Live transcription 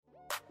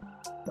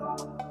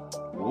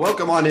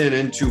Welcome on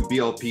into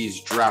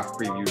BLP's draft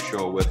preview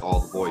show with all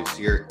the boys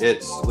here.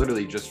 It's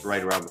literally just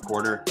right around the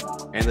corner,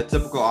 and the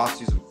typical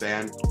offseason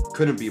fan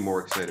couldn't be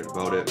more excited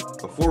about it.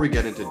 Before we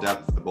get into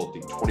depth about the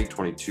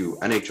 2022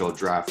 NHL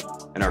draft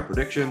and our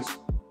predictions,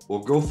 we'll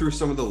go through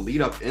some of the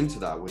lead up into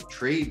that with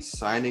trades,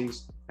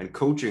 signings, and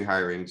coaching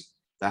hirings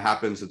that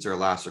happened since our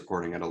last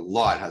recording, and a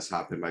lot has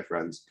happened, my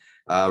friends.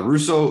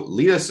 Russo,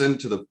 lead us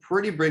into the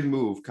pretty big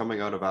move coming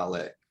out of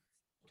LA.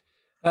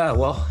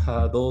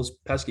 Those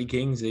pesky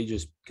Kings, they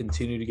just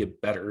continue to get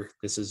better.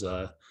 This is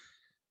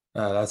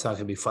that's not going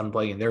to be fun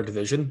playing in their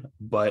division.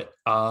 But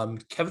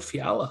Kevin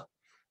Fiala,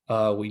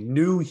 we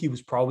knew he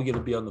was probably going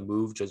to be on the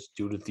move just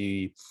due to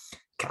the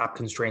cap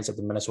constraints that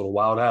the Minnesota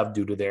Wild have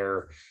due to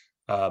their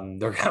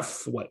they're have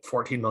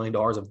 $14 million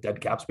of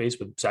dead cap space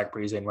with Zach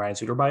Parise and Ryan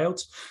Suter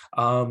buyouts.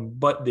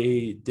 But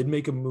they did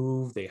make a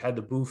move. They had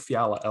to move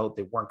Fiala out.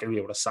 They weren't going to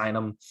be able to sign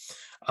him.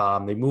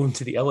 They moved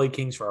to the LA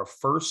Kings for our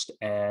first,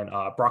 and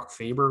Brock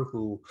Faber,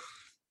 who,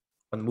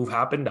 when the move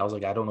happened, I was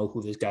like, I don't know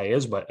who this guy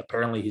is, but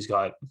apparently he's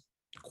got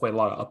quite a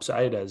lot of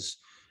upside as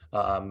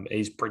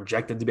he's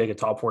projected to be like a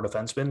top four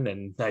defenseman.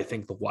 And I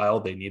think the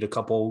Wild, they need a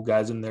couple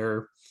guys in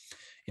their,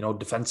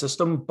 defense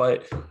system.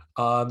 But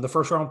the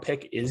first round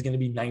pick is going to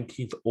be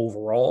 19th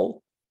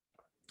overall,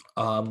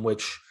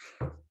 which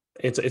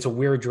it's a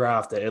weird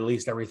draft. At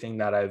least everything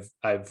that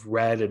I've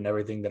read and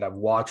everything that I've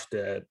watched,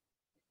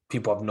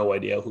 people have no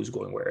idea who's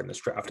going where in this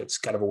draft. It's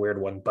kind of a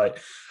weird one. But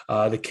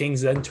the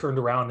Kings then turned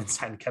around and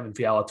signed Kevin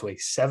Fiala to a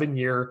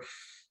 7-year,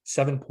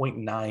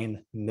 $7.9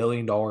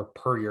 million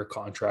per year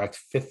contract,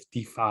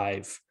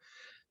 $55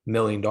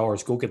 million.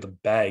 Go get the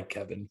bag,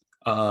 Kevin.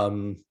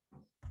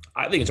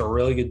 I think it's a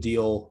really good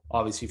deal.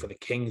 Obviously, for the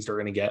Kings, they're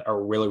going to get a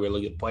really,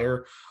 really good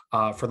player.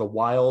 For the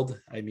Wild,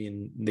 I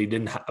mean, they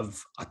didn't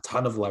have a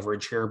ton of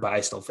leverage here, but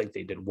I still think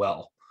they did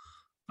well.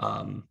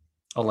 I'll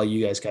let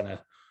you guys kind of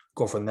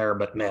go from there.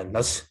 But man,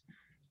 that's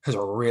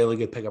a really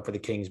good pickup for the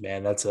Kings,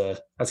 man. That's going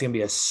to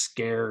be a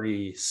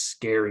scary,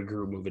 scary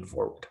group moving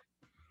forward.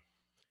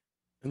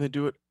 And they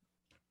do it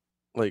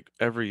like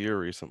every year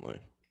recently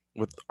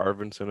with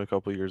Arvidsson a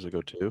couple years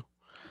ago too.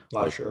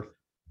 Last year.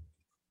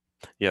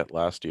 Yeah,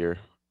 last year.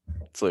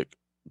 It's like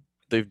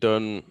they've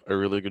done a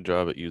really good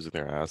job at using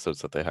their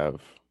assets that they have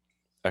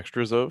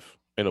extras of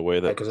in a way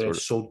that because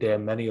there's so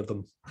damn many of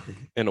them.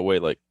 In a way,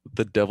 like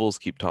the Devils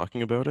keep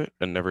talking about it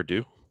and never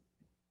do.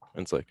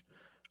 And it's like,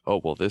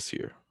 oh well, this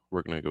year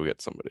we're gonna go get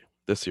somebody.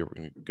 This year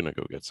we're gonna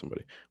go get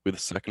somebody. With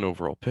the second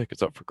overall pick,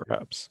 it's up for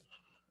grabs.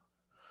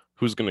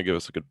 Who's gonna give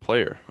us a good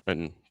player?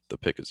 And the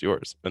pick is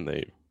yours. And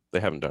they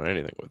haven't done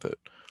anything with it.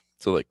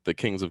 So like the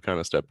Kings have kind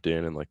of stepped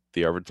in, and like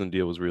the Arvidsson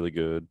deal was really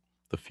good.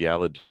 The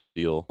Fiala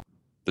deal,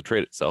 the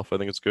trade itself, I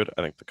think it's good.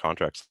 I think the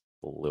contract's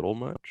a little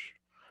much.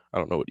 I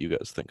don't know what you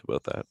guys think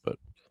about that, but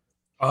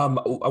I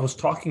was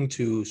talking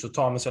to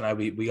Thomas and I.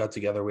 We got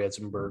together. We had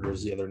some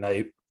burgers the other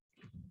night,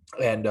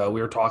 and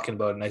we were talking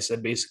about it. And I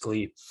said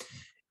basically,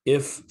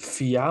 if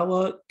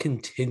Fiala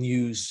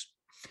continues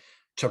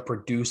to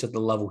produce at the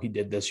level he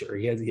did this year,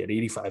 he had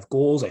 85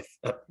 goals.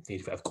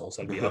 85 goals,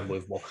 that'd be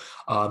unbelievable.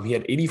 He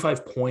had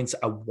 85 points.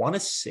 I want to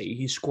say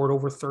he scored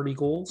over 30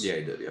 goals. Yeah,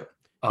 he did.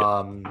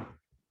 Yeah.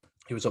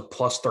 He was a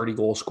plus 30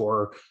 goal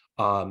scorer.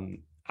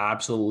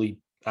 Absolute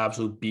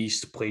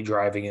beast, play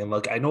driving. And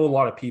look, I know a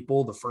lot of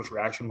people, the first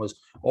reaction was,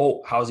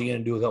 oh, how's he going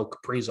to do without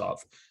Kaprizov?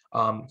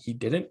 He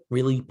didn't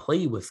really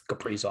play with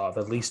Kaprizov,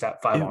 at least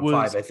at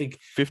 5-on-5. I think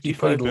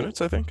 55 minutes,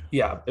 I think.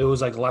 Yeah, it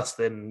was like it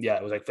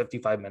was like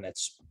 55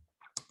 minutes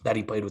that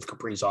he played with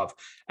Kaprizov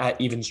at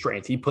even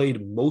strength. He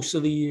played most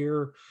of the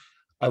year.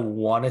 I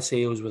want to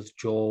say it was with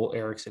Joel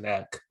Eriksson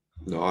Ek.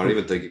 No, I don't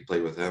even think he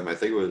played with him. I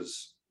think it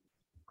was,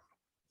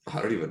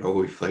 I don't even know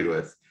who he played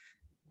with.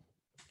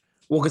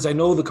 Well, because I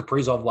know the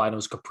Kaprizov line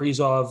was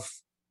Kaprizov,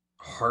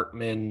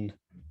 Hartman,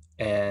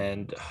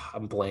 and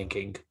I'm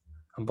blanking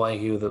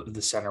who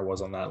the center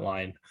was on that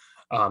line.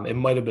 It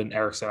might have been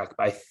Eriksson Ek,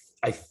 but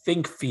I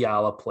think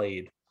Fiala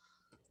played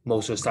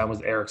most of his time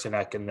with Eriksson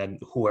Ek, and then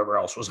whoever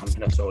else was on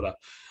Minnesota.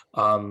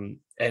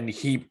 And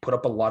he put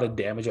up a lot of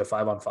damage at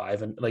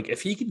 5-on-5. And like,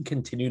 if he can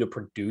continue to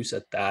produce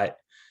at that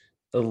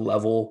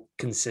level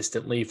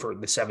consistently for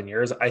the 7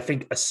 years, I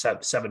think a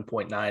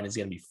 7.9 is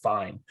going to be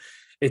fine.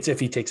 It's if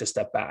he takes a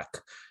step back.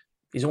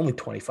 He's only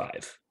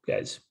 25,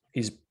 guys.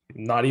 He's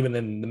not even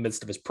in the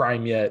midst of his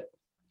prime yet.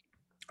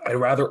 I'd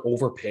rather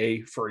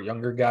overpay for a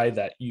younger guy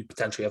that you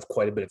potentially have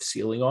quite a bit of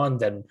ceiling on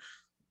than,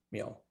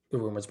 the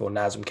rumors about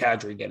Nazem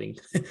Kadri getting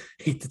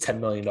 $8 to $10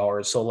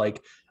 million. So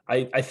like,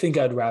 I think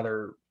I'd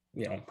rather,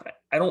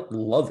 I don't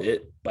love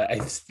it, but I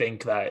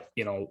think that,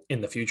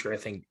 in the future, I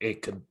think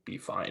it could be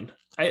fine.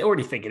 I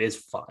already think it is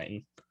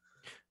fine.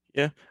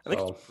 Yeah, I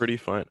think it's pretty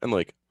fine. And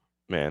like,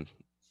 man,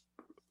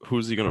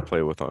 who's he going to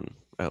play with on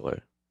LA?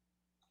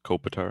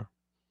 Kopitar,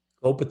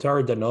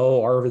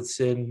 Danault,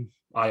 Arvidsson,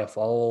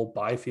 Iafallo,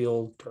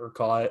 Byfield,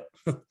 Turcotte,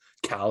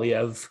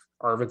 Kaliev,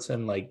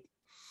 Arvidsson,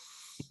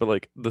 But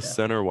like the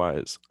center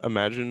wise,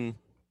 imagine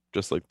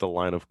just like the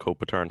line of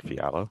Kopitar and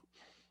Fiala,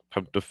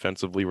 how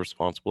defensively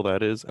responsible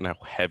that is and how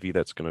heavy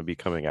that's going to be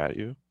coming at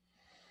you.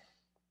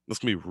 This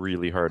can be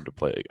really hard to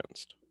play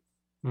against.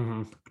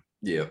 Mm-hmm.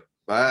 Yeah,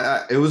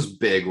 it was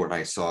big when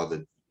I saw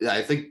that.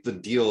 I think the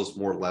deal is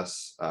more or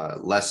less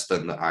less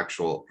than the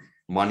actual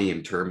money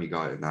and term he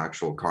got in the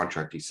actual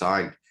contract he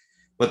signed.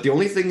 But the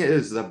only thing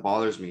is that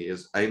bothers me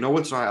is I know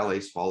it's not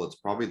LA's fault. It's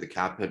probably the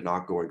cap hit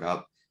not going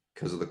up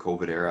because of the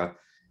COVID era.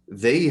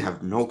 They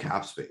have no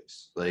cap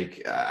space.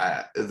 Like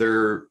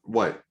they're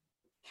what,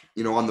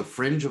 on the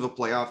fringe of a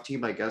playoff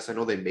team, I guess. I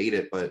know they made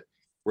it, but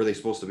were they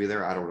supposed to be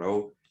there? I don't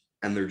know.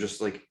 And they're just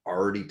like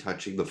already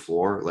touching the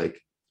floor.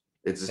 Like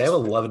it's They have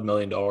 $11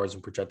 million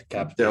in projected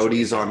cap space.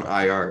 Doughty's on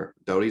IR.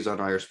 Doughty's on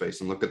IR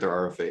space, and look at their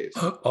RFAs.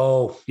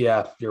 Oh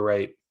yeah, you're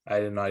right. I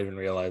did not even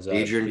realize that.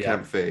 Adrian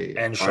Kempe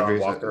and Sean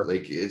Walker.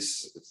 Like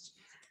it's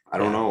I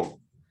don't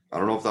know. I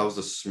don't know if that was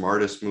the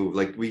smartest move.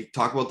 Like we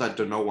talk about that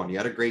Dano one. He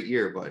had a great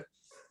year, but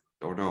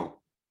don't know.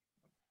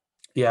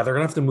 Yeah, they're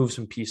gonna have to move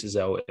some pieces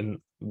out, and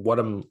I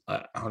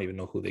don't even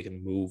know who they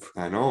can move.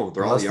 I know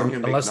they're all young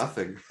and make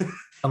nothing.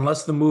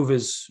 Unless the move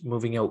is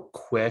moving out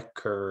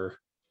quick or.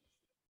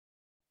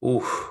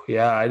 Ooh,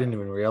 yeah, I didn't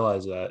even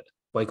realize that.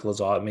 Blake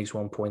Lizotte makes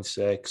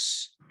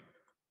 1.6.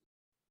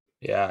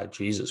 Yeah,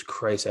 Jesus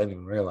Christ, I didn't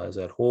even realize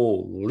that.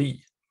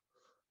 Holy.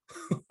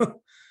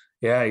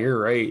 Yeah,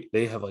 you're right.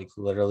 They have like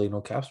literally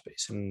no cap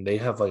space, and they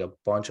have like a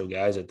bunch of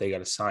guys that they got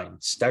to sign.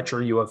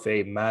 Stetcher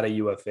UFA, Mata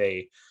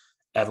UFA,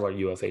 Edler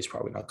UFA is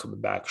probably not coming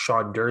back.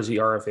 Sean Dursey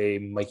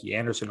RFA, Mikey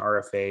Anderson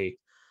RFA,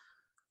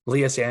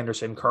 Elias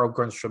Anderson, Carl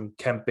Grundstrom,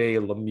 Kempe,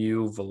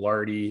 Lemieux,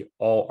 Velarde,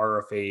 all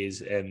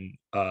RFAs, and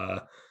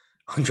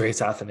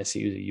Andreas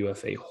Athanasiou is a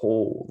UFA.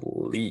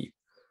 Holy.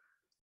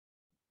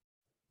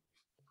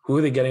 Who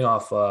are they getting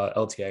off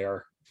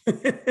LTIR?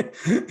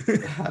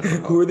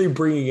 Who are they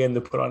bringing in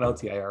to put on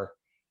LTIR?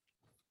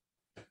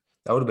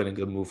 That would have been a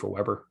good move for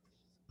Weber,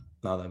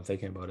 now that I'm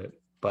thinking about it.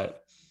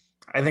 But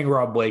I think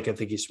Rob Blake, I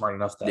think he's smart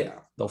enough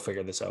that they'll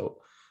figure this out.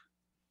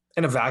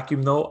 In a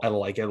vacuum, though, I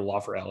like it a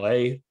lot for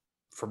LA.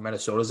 For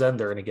Minnesota's end,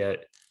 they're going to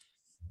get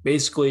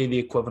basically the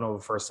equivalent of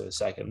a first and a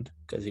second,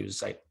 because he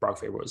was like Brock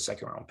Faber was a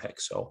second round pick.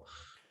 So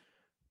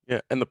yeah,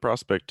 and the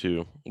prospect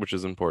too, which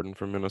is important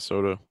for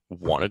Minnesota,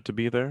 wanted to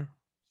be there.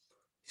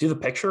 See the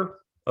picture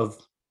of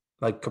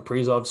like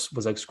Kaprizov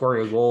was like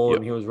scoring a goal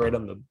and he was right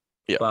on the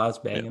glass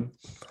banging.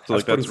 Yeah. So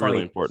that's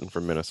really important for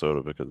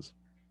Minnesota because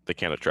they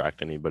can't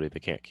attract anybody, they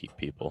can't keep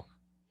people.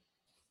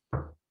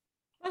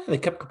 They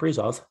kept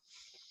Kaprizov.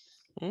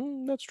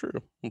 That's true,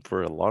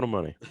 for a lot of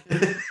money.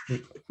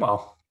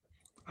 Well,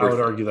 I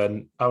would argue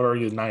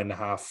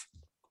 9.5.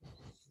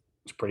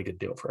 It's a pretty good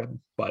deal for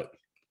him, but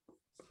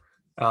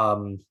I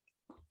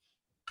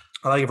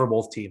like it for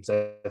both teams.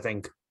 I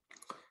think,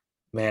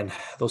 man,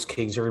 those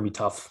Kings are gonna be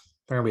tough.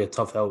 They're gonna be a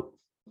tough out,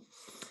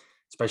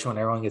 especially when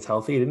everyone gets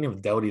healthy. They didn't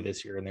have Doughty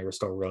this year, and they were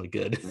still really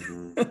good.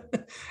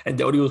 Mm-hmm. And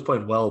Doughty was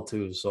playing well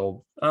too.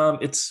 So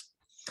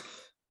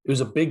it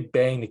was a big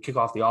bang to kick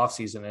off the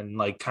offseason and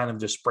like kind of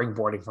just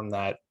springboarding from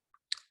that.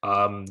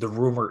 The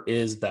rumor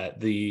is that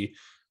the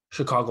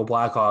Chicago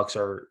Blackhawks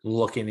are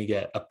looking to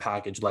get a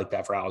package like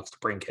that for Alex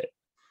DeBrincat.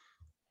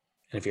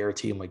 And if you're a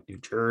team like New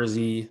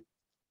Jersey,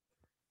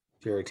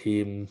 if you're a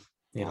team,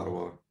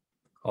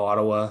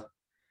 Ottawa,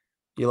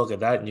 you look at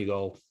that and you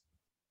go,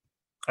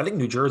 I think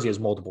New Jersey has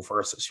multiple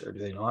firsts this year, do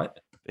they not?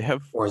 They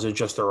have, or is it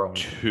just their own?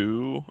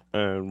 2,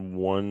 and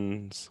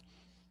one's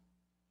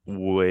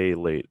way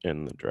late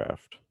in the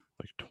draft,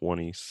 like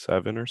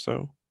 27 or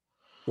so.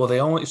 Well,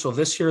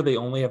 this year they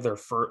only have their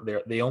first.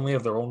 They only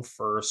have their own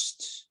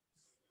first.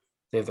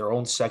 They have their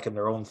own second,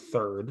 their own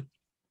third.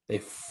 They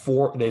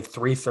have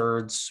 3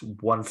 thirds,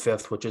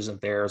 1/5, which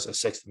isn't theirs, a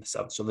 6th and a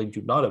 7th. So they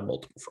do not have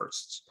multiple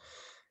firsts.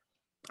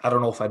 I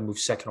don't know if I'd move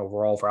second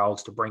overall for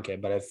Alex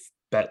DeBrincat, but I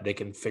bet they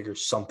can figure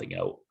something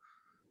out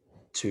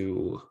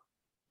to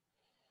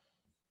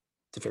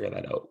figure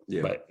that out.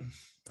 Yeah. But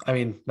I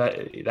mean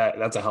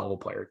that's a hell of a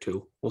player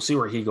too. We'll see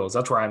where he goes.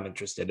 That's where I'm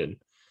interested in.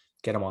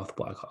 Get him off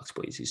the Blackhawks,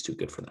 please. He's too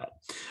good for that.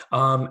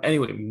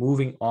 Anyway,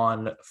 moving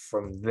on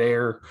from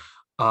there.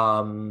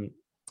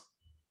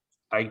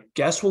 I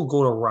guess we'll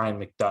go to Ryan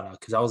McDonagh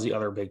because that was the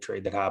other big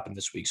trade that happened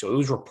this week. So it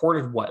was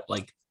reported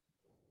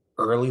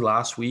early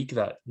last week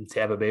that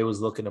Tampa Bay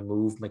was looking to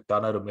move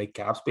McDonagh to make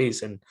cap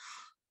space, and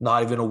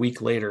not even a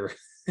week later,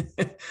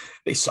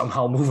 they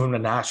somehow move him to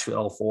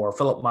Nashville for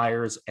Philip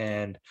Myers,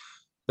 and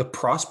the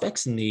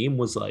prospect's name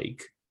was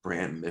like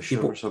Brand Mission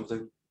or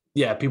something.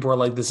 Yeah, people were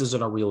like, "This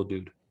isn't a real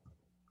dude."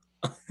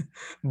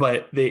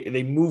 But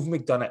they moved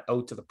McDonagh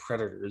out to the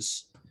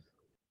Predators,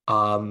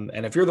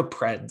 and if you're the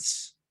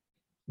Preds,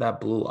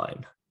 that blue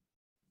line,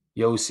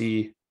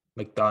 Josi,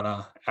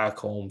 McDonagh,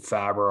 Ekholm,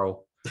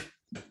 Fabro.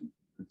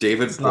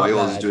 David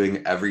Boyle is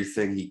doing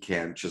everything he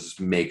can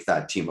just make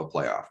that team a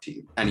playoff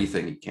team.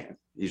 Anything he can.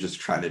 He's just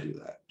trying to do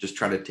that. Just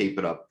trying to tape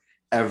it up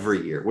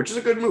every year, which is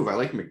a good move. I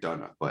like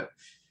McDonagh, but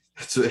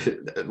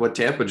what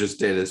Tampa just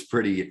did is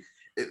pretty.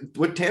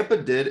 What Tampa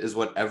did is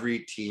what every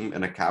team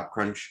in a cap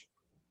crunch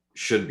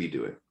should be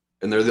doing.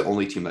 And they're the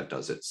only team that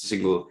does it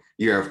single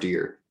year after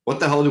year. What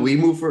the hell did we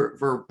move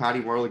for Patty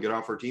Marleau to get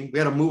off our team? We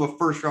had to move a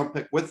first round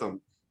pick with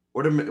them.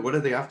 What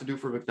did they have to do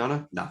for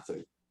McDonagh?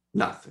 Nothing.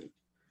 Nothing.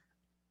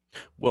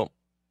 Well,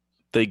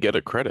 they get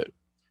a credit.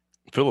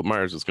 Philip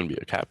Myers is going to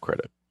be a cap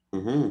credit.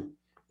 Mm-hmm.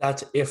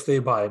 That's if they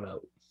buy him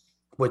out,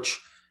 which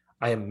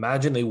I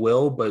imagine they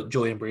will, but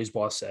Julian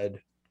Breezeball said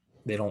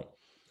they don't,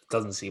 it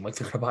doesn't seem like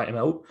they're going to buy him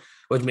out,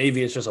 which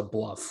maybe it's just a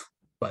bluff,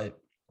 but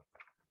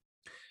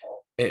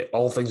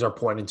all things are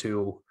pointing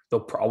to they'll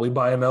probably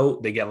buy him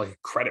out. They get like a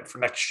credit for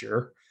next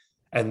year.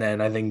 And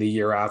then I think the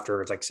year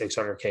after it's like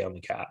 600K on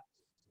the cap.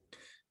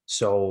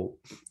 So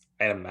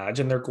I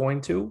imagine they're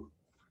going to.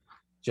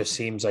 Just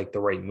seems like the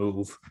right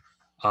move.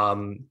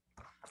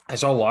 I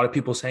saw a lot of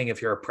people saying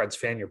if you're a Preds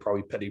fan, you're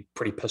probably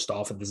pretty pissed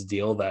off at this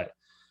deal that,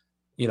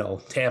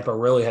 Tampa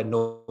really had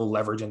no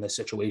leverage in this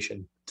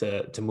situation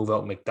to move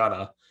out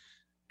McDonough.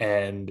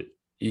 And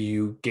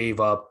you gave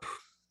up,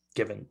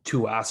 given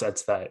two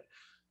assets that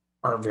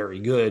aren't very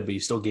good, but you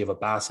still gave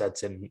up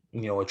assets in,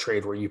 a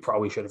trade where you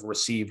probably should have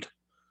received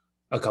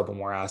a couple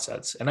more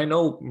assets. And I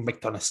know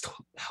McDonough's still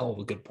a hell of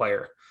a good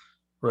player,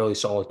 really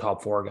solid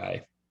top four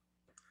guy.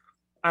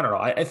 I don't know.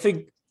 I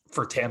think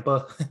for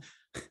Tampa,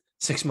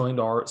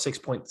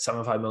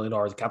 $6.75 million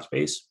of cap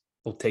space,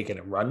 we'll take it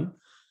and run.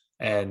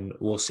 And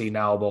we'll see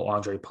now about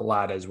Andre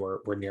Palat as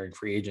we're nearing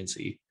free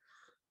agency.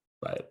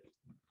 But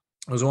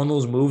it was one of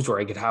those moves where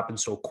it could happen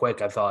so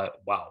quick. I thought,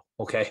 wow,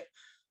 okay.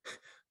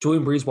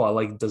 Julian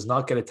Breezeball does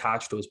not get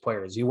attached to his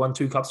players. You won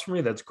 2 cups for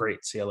me. That's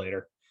great. See you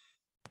later.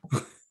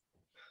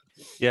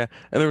 Yeah,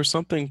 and there was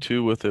something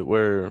too with it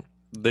where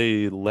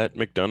they let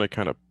McDonough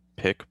kind of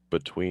pick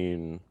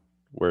between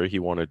where he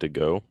wanted to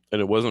go,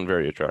 and it wasn't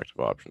very attractive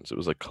options. It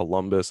was like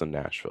Columbus and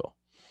Nashville,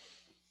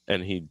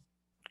 and he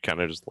kind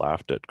of just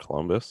laughed at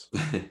Columbus,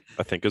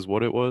 I think is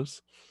what it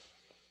was.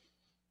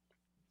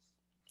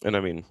 And I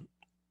mean,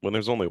 when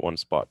there's only one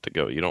spot to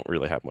go, you don't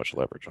really have much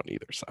leverage on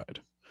either side.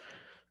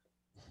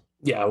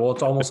 Yeah, well,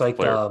 it's almost like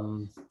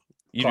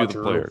you do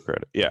the player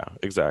credit. Yeah,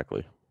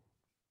 exactly.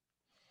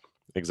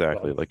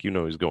 Exactly. Like,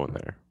 he's going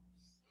there.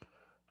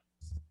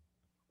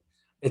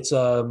 It's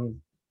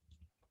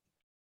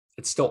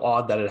still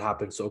odd that it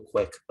happened so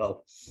quick,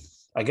 though.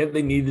 I get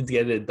they needed to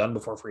get it done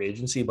before free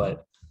agency,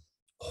 but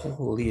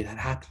holy, that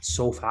happened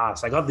so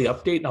fast. I got the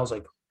update and I was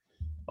like,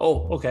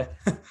 oh, okay.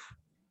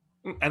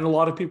 And a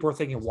lot of people were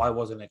thinking, why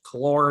wasn't it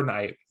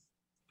Killorn?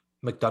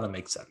 McDonough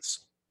makes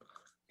sense.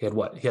 He had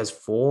what? He has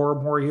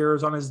 4 more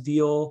years on his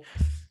deal.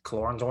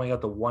 Killorn's only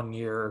got the 1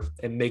 year.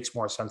 It makes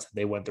more sense that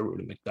they went the route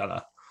of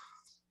McDonough.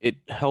 It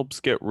helps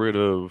get rid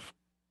of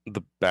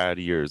the bad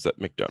years that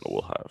McDonough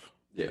will have.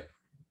 Yeah.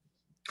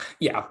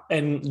 Yeah.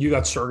 And you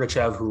got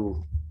Sergachev,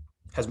 who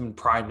has been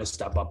primed to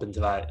step up into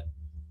that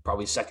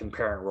probably second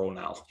pairing role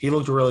now. He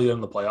looked really good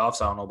in the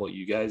playoffs. I don't know about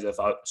you guys. I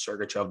thought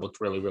Sergachev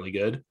looked really, really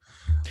good.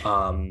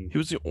 He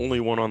was the only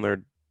one on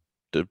their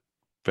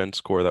defense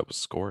core that was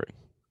scoring.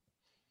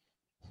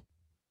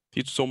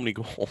 He had so many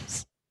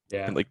goals.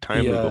 Yeah. And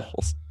timely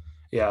goals.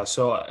 Yeah.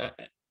 So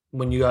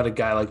when you got a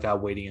guy like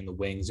that waiting in the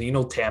wings,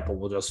 and Tampa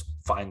will just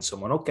find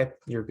someone. Okay,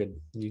 you're good.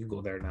 You can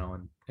go there now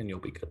and you'll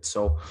be good.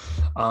 So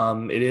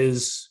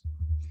that's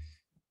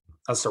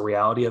the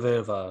reality of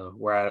it.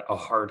 We're at a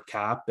hard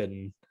cap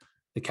and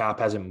the cap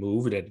hasn't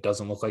moved. It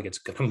doesn't look like it's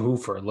going to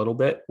move for a little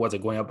bit. Was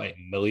it going up by $1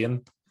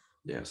 million?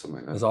 Yeah,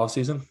 something like that. This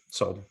offseason.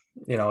 So,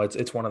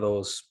 it's one of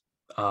those,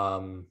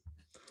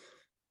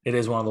 it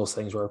is one of those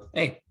things where,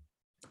 hey,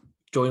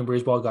 Julian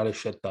Breezeball got his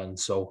shit done.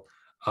 So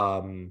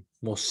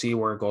we'll see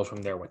where it goes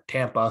from there with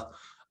Tampa.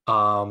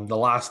 The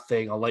last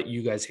thing, I'll let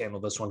you guys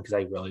handle this one because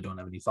I really don't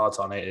have any thoughts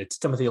on it. It's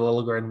Timothy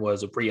Liljegren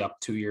was a pre-up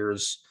 2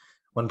 years,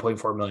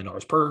 $1.4 million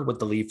per with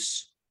the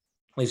Leafs.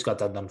 Leafs got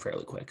that done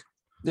fairly quick.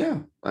 Yeah,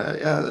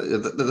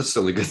 that's the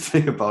only good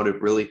thing about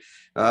it, really.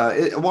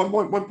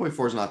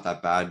 1.4 is not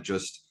that bad.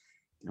 Just,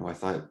 I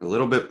thought a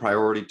little bit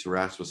priority to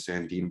Rasmus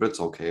Sandin, but it's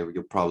okay.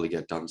 You'll probably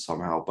get done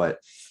somehow. But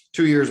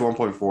 2 years,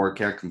 1.4,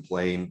 can't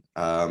complain.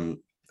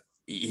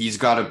 He's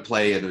got to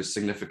play a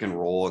significant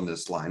role in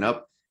this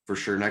lineup for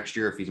sure next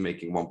year if he's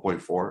making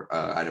 1.4.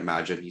 I'd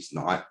imagine he's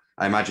not.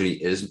 I imagine he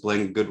is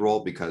playing a good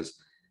role because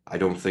I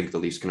don't think the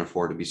Leafs can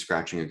afford to be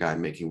scratching a guy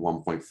making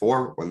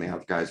 1.4 when they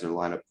have guys in their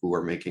lineup who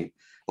are making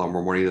a lot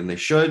more money than they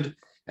should.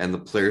 And the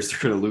players they're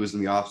going to lose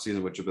in the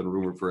offseason, which have been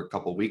rumored for a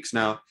couple of weeks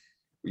now.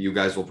 You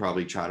guys will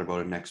probably chat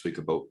about it next week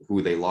about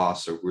who they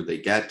lost or who they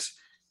get.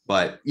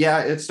 But yeah,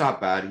 it's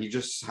not bad. He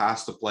just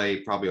has to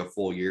play probably a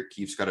full year.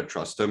 Keith's got to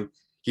trust him.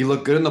 He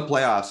looked good in the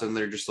playoffs, and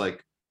they're just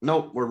like,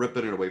 nope, we're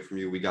ripping it away from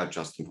you. We got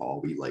Justin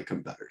Hall. We like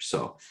him better.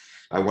 So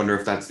I wonder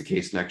if that's the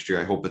case next year.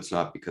 I hope it's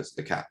not because of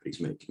the cap he's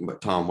making.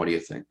 But Tom, what do you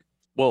think?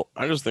 Well,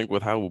 I just think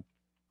with how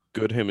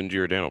good him and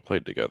Giordano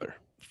played together,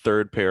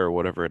 third pair or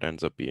whatever it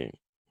ends up being,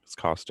 it's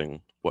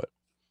costing what,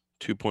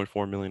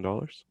 $2.4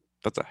 million?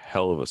 That's a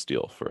hell of a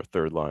steal for a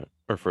third line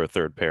or for a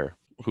third pair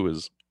who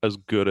is as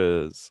good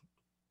as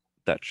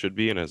that should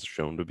be and has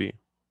shown to be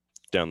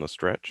down the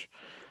stretch.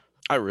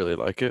 I really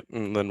like it,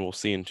 and then we'll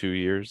see in 2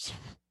 years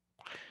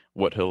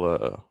what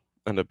he'll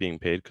end up being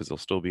paid because he'll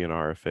still be an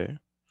RFA.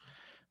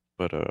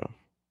 But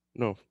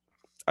no,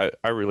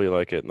 I really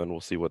like it, and then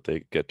we'll see what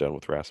they get done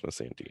with Rasmus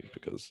Sandin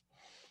because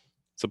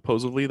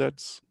supposedly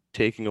that's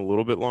taking a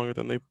little bit longer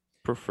than they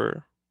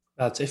prefer.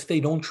 That's if they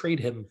don't trade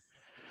him,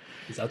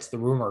 because that's the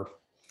rumor,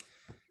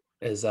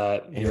 is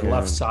that your Yeah.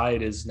 left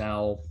side is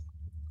now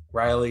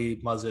Riley,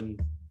 Muzzin,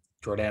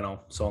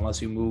 Giordano. So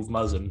unless you move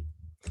Muzzin,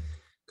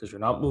 because you're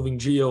not moving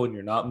Gio and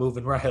you're not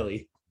moving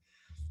Riley,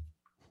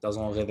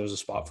 doesn't look like there's a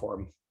spot for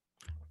him.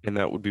 And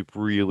that would be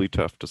really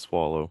tough to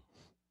swallow.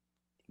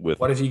 With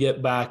What if you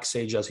get back,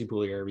 say, Jesse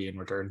Pugliarvi in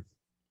return?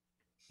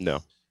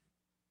 no,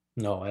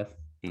 No,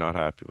 not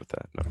happy with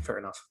that. No. fair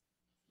enough.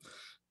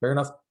 Fair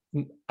enough.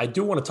 I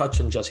do want to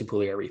touch on Jesse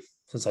Pugliarvi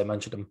since I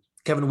mentioned him.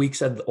 Kevin Week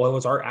said the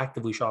Oilers are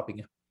actively shopping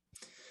him.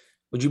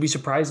 Would you be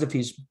surprised if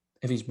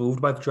he's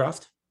moved by the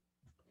draft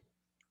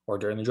or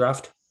during the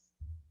draft?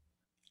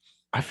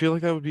 I feel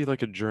like that would be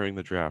like a during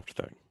the draft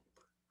thing.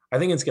 I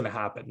think it's going to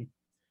happen.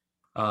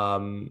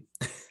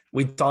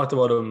 We talked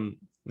about him,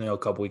 a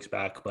couple weeks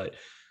back, but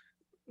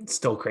it's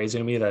still crazy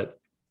to me that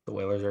the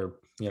Oilers are,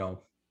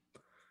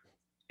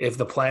 if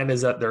the plan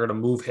is that they're going to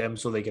move him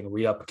so they can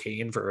re-up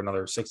Kane for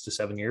another 6 to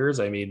 7 years,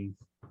 I mean,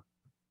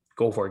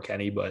 go for it,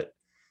 Kenny. But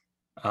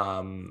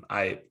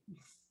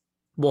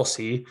we'll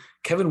see.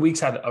 Kevin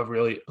Weeks had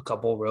a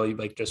couple really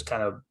like just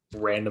kind of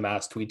random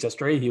ass tweets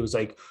yesterday. He was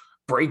like,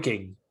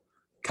 breaking,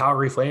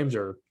 Calgary Flames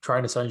are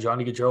trying to sign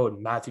Johnny Gaudreau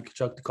and Matthew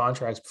Tkachuk to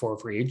contracts before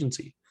free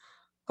agency.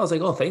 I was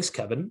like, oh, thanks,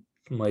 Kevin.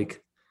 I'm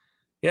like,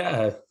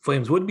 yeah,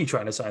 Flames would be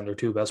trying to sign their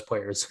two best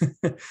players.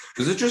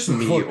 Is it just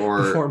me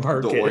or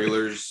the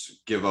Oilers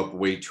give up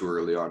way too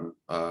early on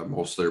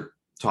most of their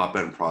top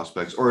end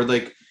prospects, or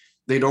like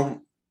they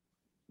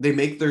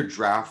make their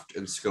draft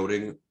and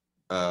scouting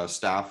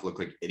staff look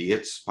like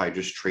idiots by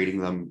just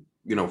trading them,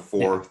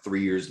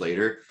 3 years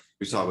later.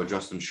 We saw it with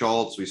Justin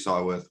Schultz. We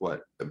saw it with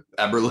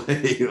Eberle,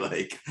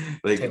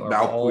 like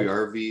now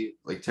Pugliarvi,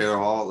 like Taylor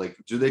Hall. Like,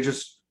 do they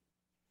just?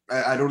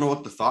 I don't know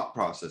what the thought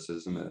process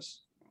is in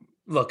this.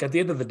 Look, at the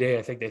end of the day,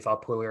 I think they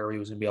thought Pugliarvi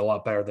was going to be a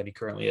lot better than he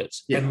currently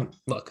is. Yeah. And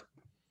look,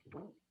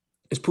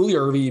 is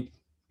Pugliarvi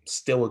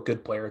still a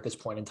good player at this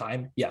point in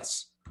time?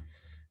 Yes.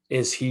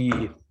 Is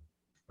he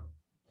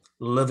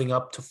living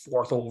up to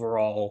 4th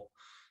overall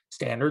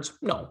standards?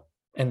 No.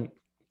 And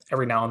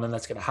every now and then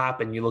that's going to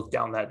happen. You look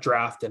down that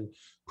draft and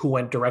who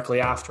went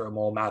directly after him?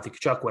 Well, Matthew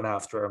Tkachuk went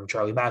after him.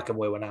 Charlie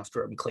McAvoy went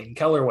after him. Clayton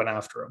Keller went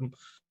after him.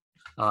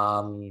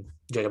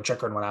 Jacob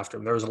Chikrin went after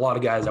him. There was a lot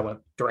of guys that went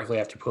directly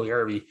after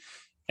Pugliarvi.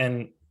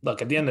 And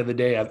look, at the end of the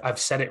day, I've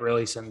said it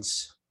really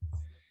since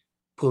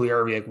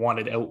Pugliarvi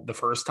wanted out the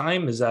first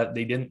time, is that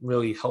they didn't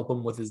really help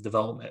him with his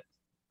development.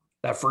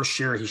 That first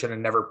year, he should have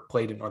never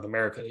played in North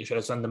America. They should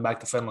have sent him back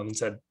to Finland and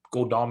said,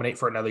 go dominate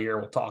for another year.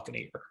 We'll talk in a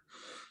year.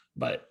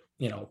 But,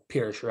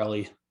 Peter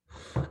Chiarelli,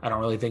 I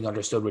don't really think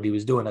understood what he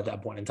was doing at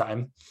that point in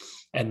time.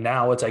 And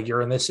now it's like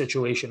you're in this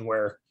situation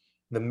where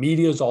the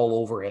media's all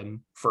over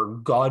him for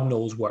God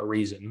knows what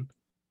reason.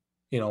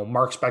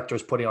 Mark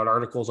Spector's putting out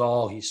articles,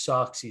 he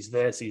sucks, he's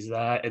this, he's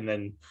that. And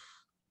then,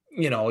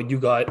 you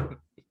got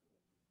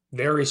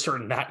very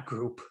certain that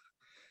group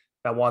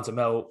that wants him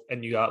out.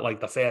 And you got like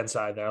the fan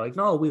side there, like,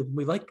 no,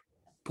 we like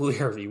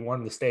Pugliarvi, we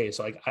want him to stay.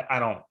 So like, I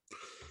don't,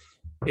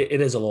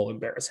 it is a little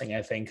embarrassing.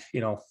 I think,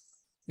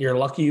 you're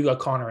lucky you got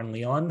Connor and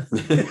Leon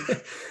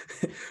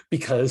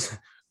because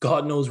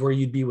God knows where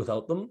you'd be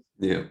without them.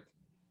 Yeah.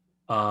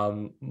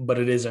 But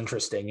it is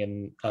interesting.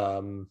 And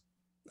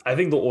I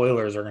think the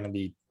Oilers are going to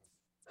be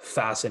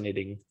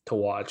fascinating to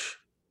watch.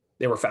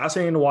 They were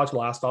fascinating to watch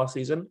last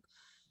offseason.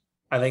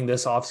 I think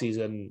this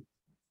offseason,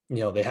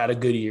 they had a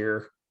good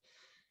year.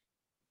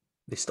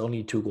 They still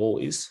need 2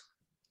 goalies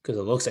because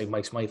it looks like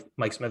Mike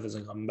Smith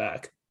isn't coming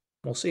back.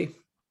 We'll see.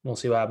 We'll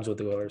see what happens with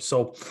the Oilers.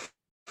 So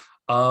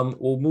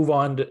we'll move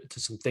on to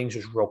some things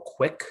just real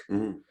quick.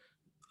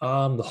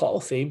 Mm-hmm. The Hall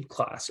of Fame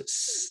class is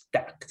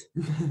stacked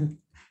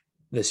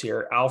this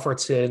year.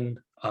 Alfredson,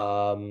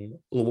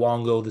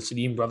 Luongo, the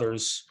Sedin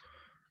brothers.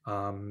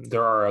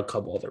 There are a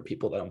couple other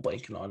people that I'm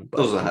blanking on. But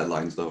those are the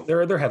headlines, though.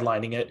 They're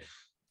headlining it.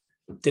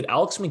 Did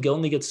Alex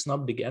McGillney get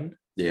snubbed again?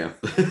 Yeah.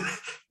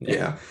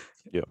 Yeah.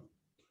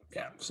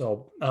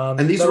 So,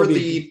 and these were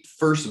the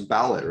first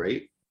ballot,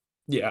 right?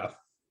 Yeah.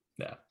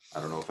 I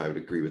don't know if I would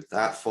agree with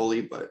that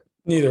fully, but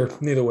neither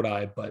would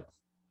I. But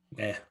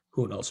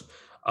who knows?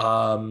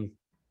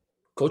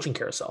 Coaching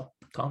carousel,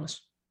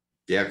 Thomas.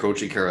 Yeah,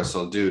 coaching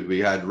carousel, dude. We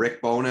had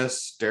Rick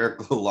Bowness, Derek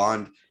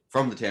Lalonde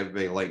from the Tampa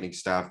Bay Lightning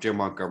staff, Jim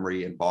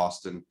Montgomery in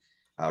Boston,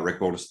 Rick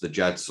Bowness to the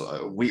Jets.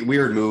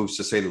 Weird moves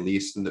to say the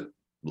least, and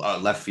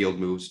left field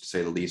moves to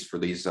say the least for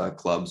these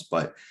clubs,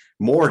 but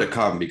more to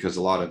come because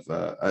a lot of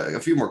a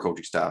few more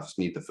coaching staffs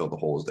need to fill the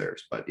holes there.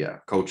 But yeah,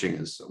 coaching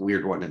is a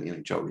weird one in the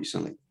NHL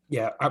recently.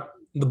 Yeah,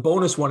 the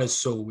bonus one is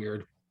so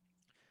weird.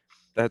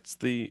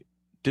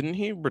 Didn't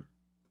he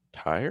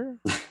retire?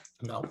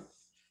 No.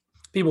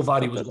 People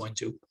thought he was going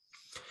to.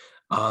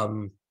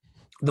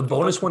 The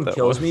bonus one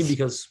kills me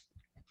because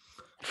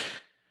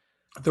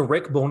the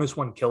Rick bonus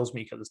one kills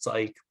me because it's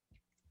like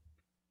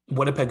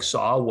Winnipeg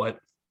saw what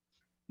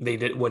he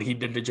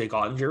did to Jake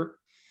Ottinger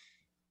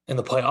in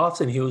the playoffs,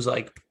 and he was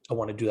like, I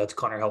want to do that to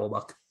Connor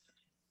Hellebuyck.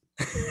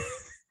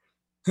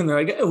 And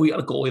they're like, oh, we got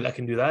a goalie that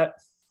can do that.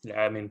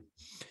 Yeah, I mean,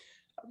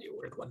 That'd be a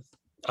weird one.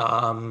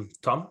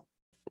 Tom?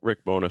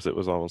 Rick Bonus, it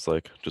was almost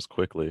like, just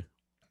quickly,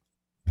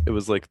 it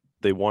was like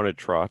they wanted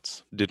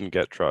Trotz, didn't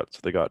get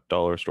Trotz. They got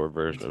dollar store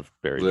version of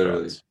Barry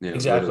Literally. Trotz. Yeah,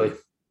 Exactly.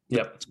 literally.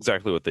 Yep. That's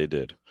exactly what they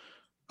did.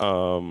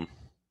 But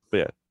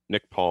yeah,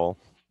 Nick Paul,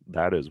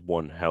 that is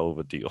one hell of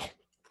a deal.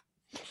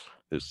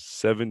 There's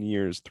 7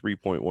 years,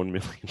 $3.1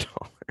 million.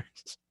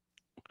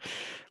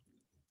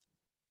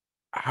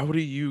 How do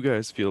you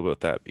guys feel about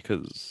that?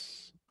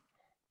 Because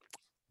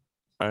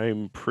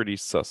I'm pretty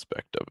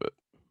suspect of it.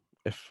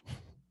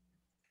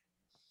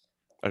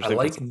 I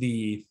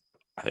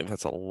think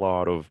that's a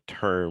lot of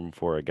term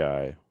for a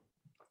guy,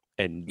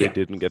 and they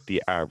didn't get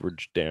the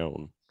average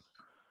down.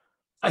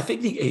 I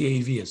think the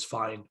AAV is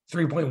fine.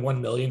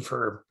 3.1 million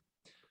for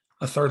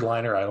a third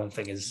liner, I don't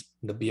think is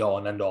the be all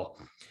and end all.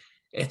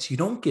 It's you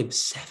don't give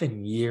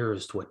 7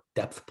 years to a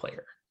depth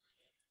player.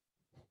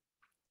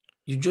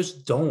 You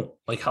just don't.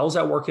 Like, how's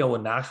that working out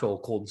with Nashville,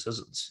 Colton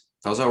Sissons?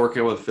 How's that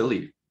working out with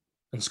Philly?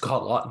 And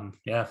Scott Lawton,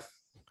 yeah.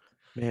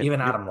 Man,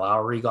 Even Adam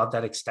Lowry got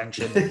that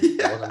extension.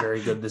 Yeah. Wasn't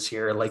very good this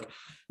year. Like,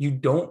 you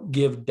don't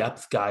give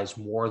depth guys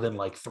more than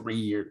like 3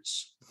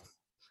 years.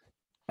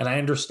 And I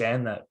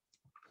understand that,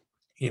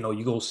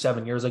 you go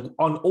 7 years. Like,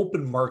 on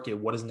open market,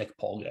 what does Nick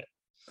Paul get?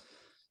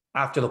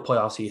 After the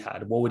playoffs he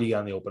had, what would he get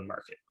on the open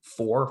market?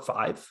 4,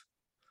 5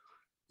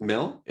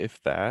 mil?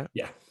 if that.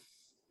 Yeah.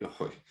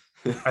 Oh,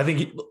 I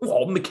think,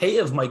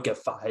 Mikheyev might get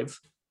 5.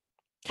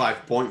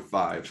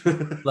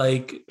 5.5.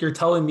 Like, you're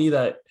telling me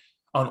that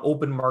on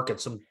open market,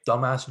 some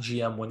dumbass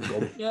GM wouldn't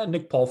go, yeah,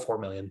 Nick Paul, 4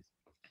 million.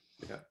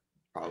 Yeah,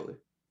 probably.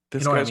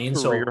 This You know what I guy's mean?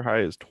 career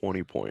high is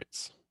 20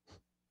 points.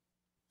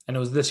 And it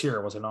was this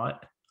year, was it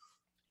not?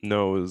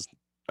 No, it was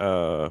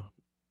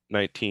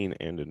 19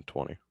 and in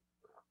 20.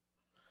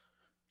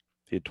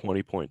 He had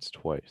 20 points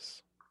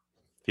twice.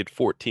 He had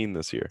 14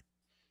 this year.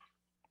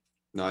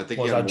 No, I think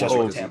Was he had that just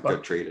more with because he Tampa?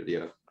 got traded.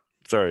 Yeah.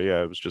 Sorry,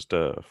 yeah, it was just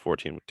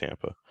 14 with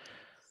Tampa.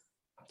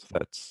 So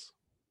that's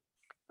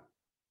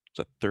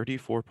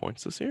 34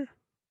 points this year?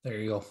 There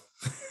you go.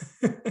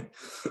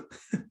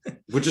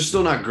 Which is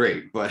still not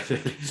great, but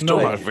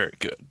Still not very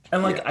good.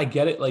 And like, Yeah. I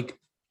get it. Like,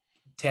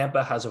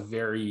 Tampa has a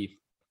very,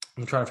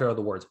 I'm trying to figure out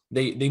the words.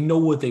 They know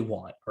what they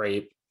want,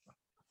 right?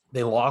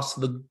 They lost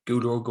the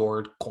Goodrow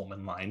Gord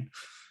Coleman line,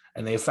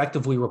 and they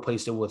effectively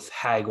replaced it with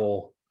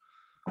Hagel,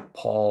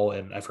 Paul,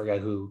 and I forget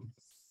who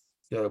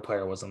the other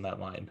player was on that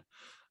line.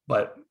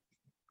 But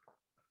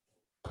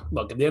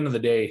look, at the end of the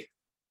day,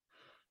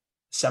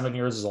 7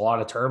 years is a lot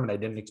of term, and I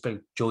didn't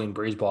expect Julian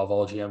Breezeball of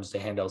all GMs to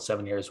hand out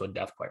 7 years to a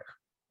depth player.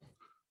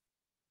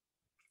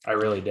 I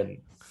really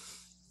didn't.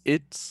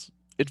 It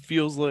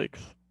feels like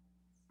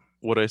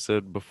what I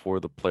said before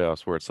the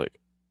playoffs, where it's like,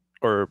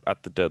 or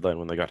at the deadline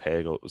when they got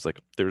Hagel, it was like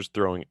they're just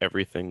throwing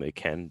everything they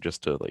can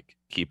just to like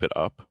keep it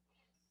up.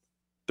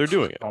 They're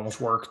doing it.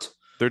 Almost worked.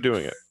 They're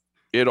doing it.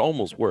 It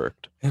almost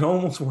worked. It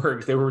almost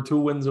worked. They were 2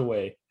 wins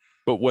away.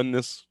 But when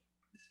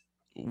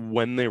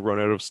they run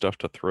out of stuff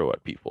to throw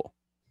at people,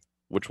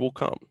 which will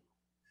come,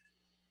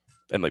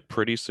 and like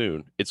pretty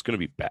soon, it's going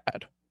to be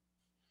bad.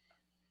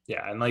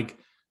 Yeah, and like,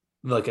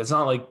 it's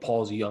not like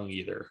Paul's young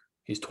either.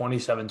 He's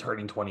 27,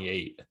 turning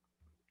 28.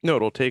 No,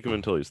 it'll take him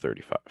until he's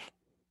 35.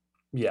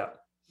 Yeah.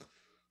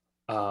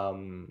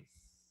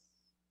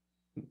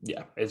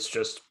 Yeah,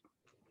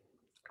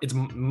 it's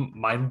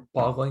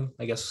mind-boggling,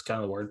 I guess is kind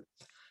of the word.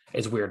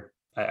 It's weird.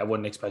 I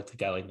wouldn't expect a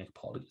guy like Nick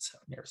Paul to get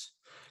 7 years.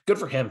 Good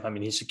for him. I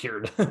mean, he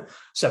secured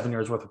 7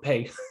 years worth of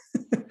pay.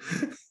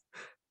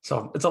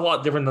 So it's a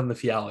lot different than the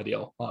Fiala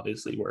deal,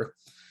 obviously, where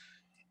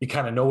you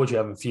kind of know what you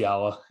have in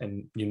Fiala,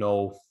 and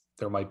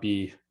there might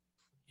be,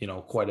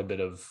 quite a bit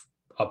of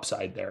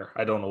upside there.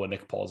 I don't know what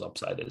Nick Paul's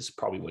upside is.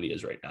 Probably what he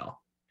is right now.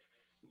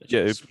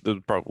 Yeah, it's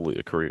probably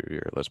a career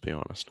year, let's be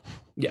honest.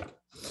 Yeah.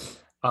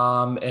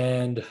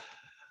 And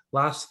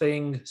last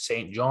thing,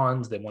 St.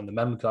 John's, they won the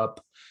Mem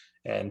Cup,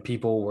 and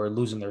people were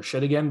losing their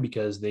shit again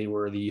because they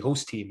were the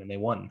host team and they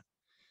won.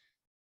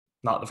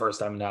 Not the first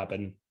time it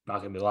happened. Not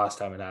going to be the last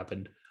time it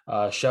happened.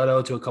 Shout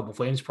out to a couple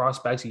Flames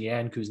prospects,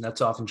 Yan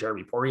Kuznetsov and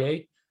Jeremy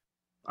Poirier.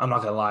 I'm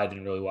not going to lie, I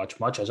didn't really watch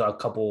much. I saw a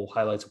couple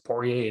highlights of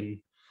Poirier, and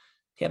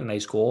he had a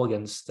nice goal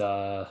against,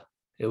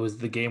 it was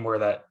the game where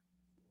that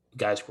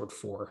guy scored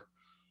 4.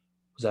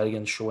 Was that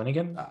against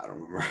Shawinigan? I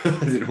don't remember.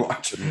 I didn't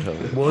watch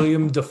it.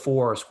 William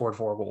Dufour scored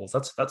 4 goals.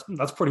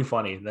 That's pretty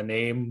funny. The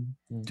name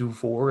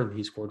Dufour, and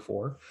he scored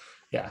 4.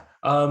 Yeah.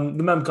 The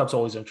Mem Cup's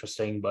always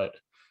interesting, but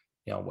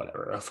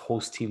whatever. If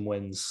host team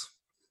wins,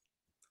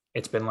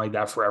 it's been like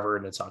that forever,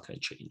 and it's not going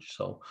to change.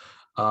 So,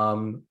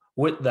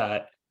 with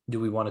that, do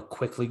we want to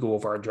quickly go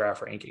over our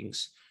draft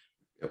rankings?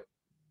 Yep.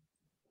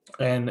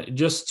 And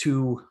just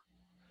to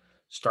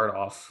start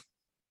off,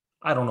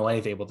 I don't know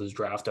anything about this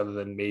draft other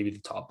than maybe the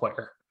top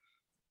player.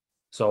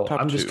 So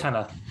Top I'm just two.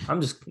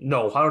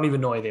 no, I don't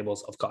even know anything about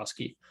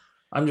Slavkovsky.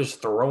 I'm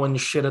just throwing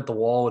shit at the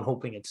wall and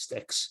hoping it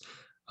sticks.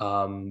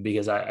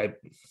 Because I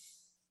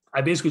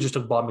basically just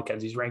took Bob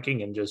McKenzie's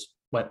ranking and just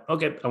went,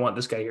 okay, I want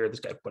this guy here, this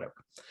guy, whatever.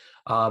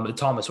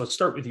 Thomas, let's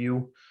start with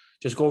you.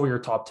 Just go over your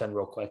top 10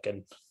 real quick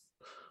and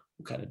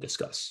we'll kind of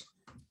discuss.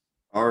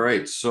 All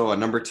right. So at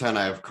number 10,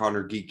 I have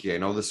Connor Geeky. I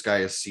know this guy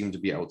has seemed to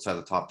be outside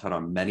the top 10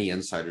 on many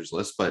insiders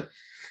lists, but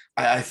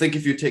I think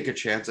if you take a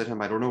chance at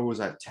him, I don't know who's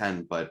at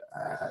 10, but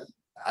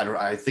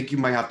I think you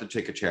might have to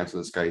take a chance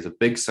on this guy. He's a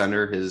big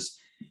center. His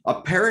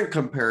apparent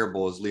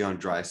comparable is Leon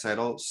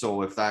Draisaitl.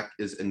 So if that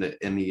is in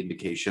the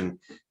indication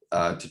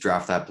to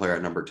draft that player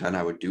at number 10,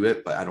 I would do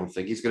it, but I don't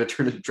think he's going to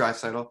turn into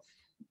Draisaitl.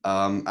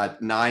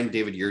 At 9,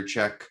 David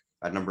Yurchek.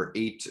 At number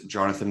 8,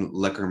 Jonathan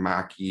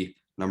Lekkerimäki.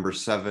 Number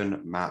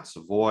 7, Matt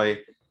Savoy.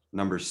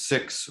 Number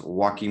 6,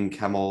 Joakim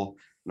Kemmel.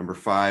 Number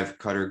 5,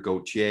 Cutter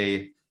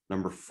Gauthier.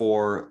 Number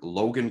 4,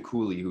 Logan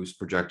Cooley, who's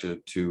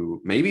projected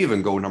to maybe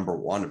even go number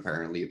 1,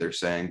 apparently, they're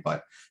saying,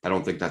 but I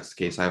don't think that's the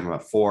case. I have him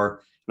at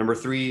 4. Number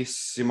 3,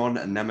 Simon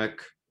Nemec.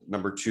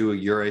 Number 2,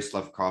 Yuri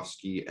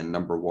Slafkovsky. And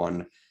number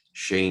 1,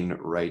 Shane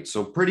Wright.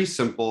 So pretty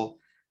simple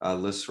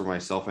list for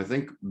myself. I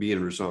think me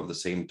and Russo have the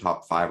same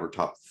top 5 or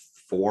top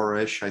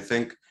 4-ish, I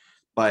think.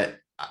 But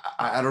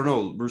I don't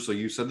know, Russo,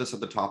 you said this at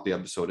the top of the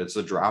episode. It's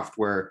a draft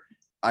where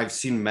I've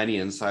seen many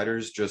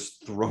insiders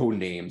just throw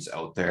names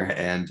out there.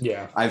 And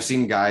Yeah. I've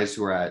seen guys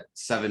who are at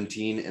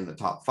 17 in the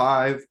top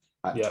 5,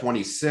 at Yeah.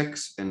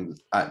 26 and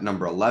at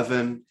number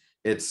 11.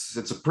 It's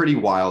a pretty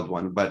wild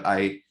one, but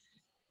I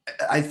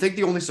think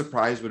the only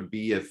surprise would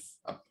be if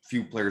a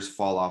few players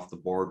fall off the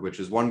board, which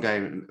is one guy,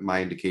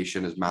 my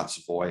indication is Matt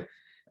Savoy.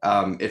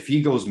 If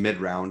he goes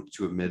mid-round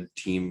to a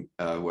mid-team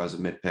who has a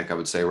mid-pick, I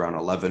would say around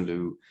 11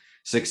 to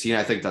 16,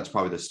 I think that's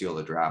probably the steal of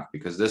the draft,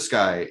 because this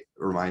guy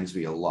reminds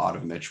me a lot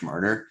of Mitch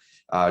Marner.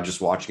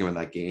 Just watching him in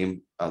that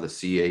game, the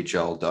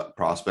CHL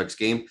prospects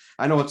game.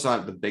 I know it's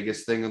not the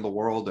biggest thing in the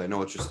world. I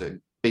know it's just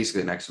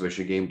basically an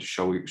exhibition game to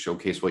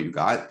showcase what you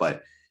got,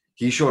 but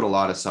he showed a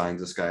lot of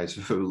signs. This guy's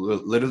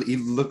literally, he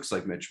looks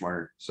like Mitch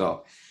Marner.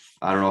 So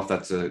I don't know if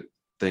that's a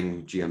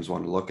thing GMs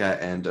want to look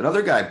at. And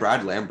another guy,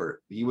 Brad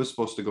Lambert, he was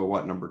supposed to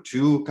go number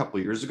 2 a couple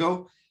of years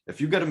ago. If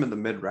you get him in the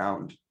mid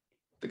round, I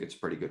think it's a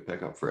pretty good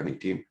pickup for any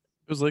team.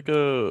 It was like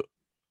who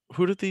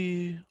did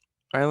the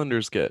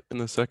Islanders get in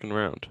the second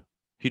round?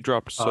 He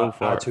dropped so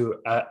far. Aatu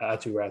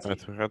Räty.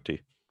 Aatu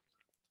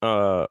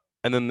Räty.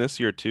 And then this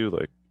year too,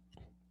 like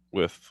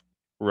with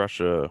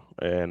Russia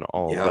and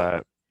all of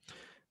that,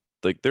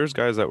 like there's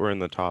guys that were in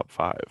the top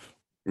 5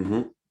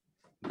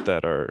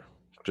 that are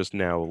just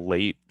now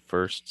late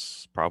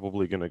firsts,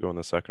 probably going to go in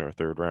the second or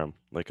third round.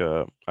 Like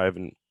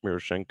Ivan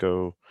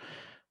Miroshenko,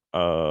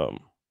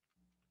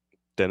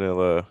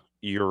 Danila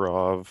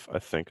Yurov, I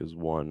think, is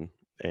one,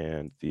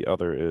 and the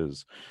other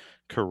is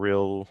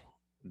Kirill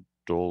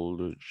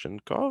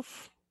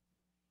Dolzhenkov.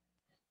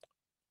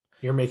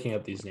 You're making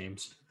up these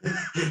names.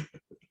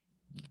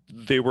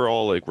 They were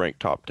all like ranked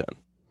top 10.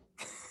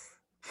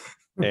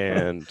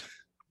 And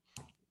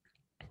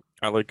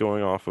I like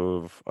going off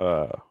of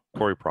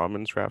Corey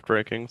Pronman's draft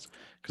rankings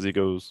because he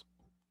goes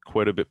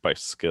quite a bit by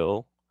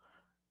skill,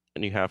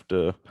 and you have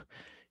to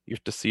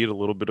see it a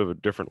little bit of a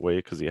different way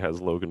because he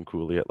has Logan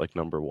Cooley at like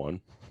number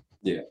 1.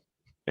 Yeah.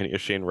 And he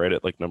has Shane Wright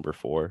at like number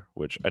 4,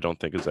 which I don't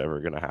think is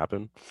ever going to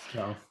happen.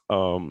 No.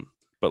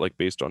 But like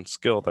based on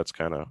skill, that's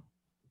kind of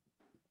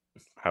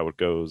how it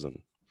goes.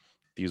 And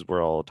these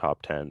were all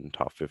top 10,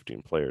 top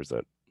 15 players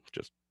that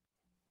just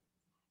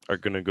are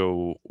going to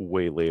go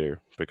way later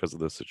because of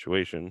this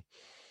situation.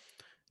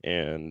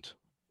 And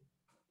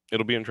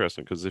it'll be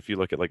interesting because if you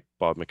look at like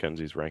Bob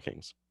McKenzie's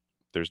rankings,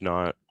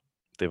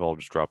 they've all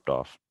just dropped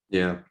off.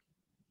 Yeah.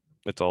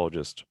 It's all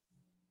just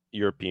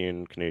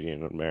European,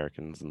 Canadian,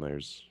 Americans, and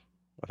there's,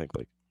 I think,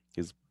 like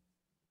he's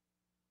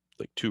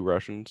like 2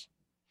 Russians,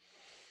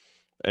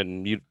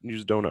 and you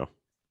just don't know.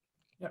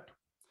 Yeah.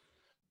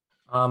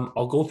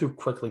 I'll go through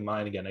quickly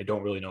mine again. I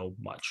don't really know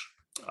much.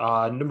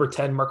 Number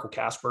 10, Marco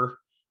Kasper.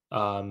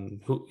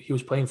 Who he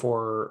was playing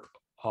for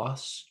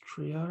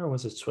Austria, or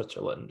was it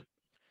Switzerland?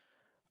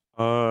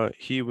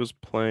 He was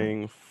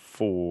playing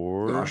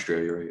for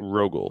Austria, right?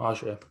 Rogel.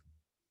 Austria.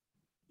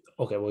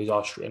 Okay, well, he's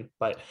Austrian,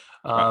 but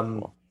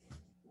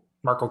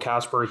Marco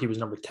Kasper, he was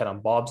number 10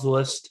 on Bob's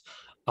list.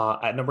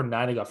 At number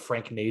 9, I got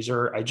Frank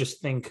Nazar. I just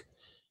think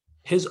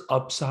his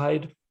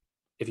upside,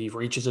 if he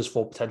reaches his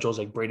full potential, is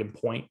like Braden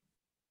Point,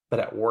 but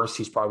at worst,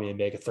 he's probably going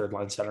to make a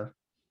third-line center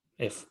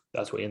if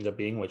that's what he ends up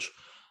being, which,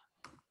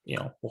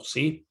 we'll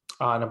see.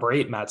 Number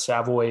 8, Matt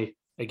Savoy.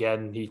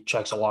 Again, he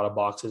checks a lot of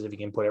boxes. If he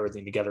can put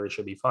everything together, it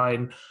should be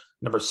fine.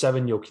 Number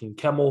 7, Joakim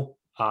Kemmel.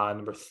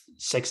 Number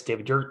 6,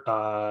 David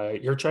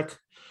Yurchek.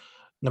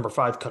 Number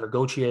 5, Cutter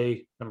Gauthier.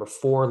 Number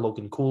 4,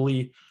 Logan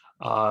Cooley.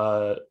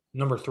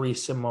 Number 3,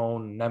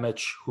 Simon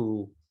Nemec,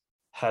 who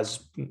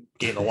has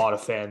gained a lot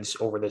of fans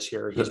over this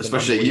year.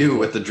 Especially you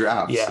with the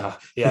draft. Yeah.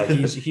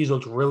 He's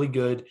looked really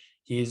good.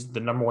 He's the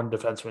number 1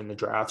 defenseman in the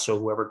draft. So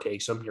whoever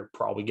takes him, you're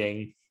probably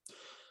getting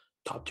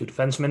top 2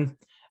 defensemen.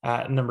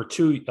 Number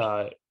 2,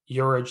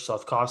 Yuri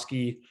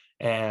Slafkovsky.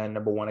 And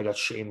number 1, I got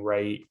Shane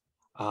Wright.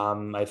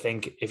 I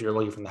think if you're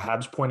looking from the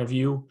Habs point of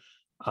view,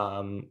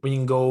 we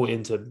can go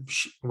into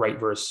Wright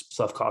versus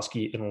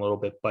Slafkovsky in a little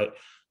bit, but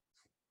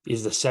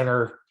he's the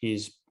center.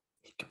 He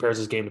compares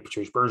his game to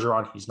Patrice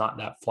Bergeron. He's not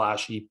that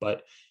flashy,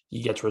 but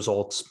he gets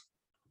results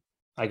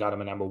I got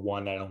him at number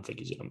 1. I don't think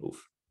he's going to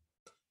move.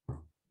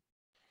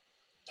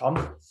 Tom?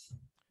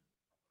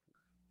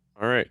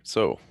 All right.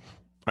 So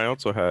I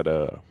also had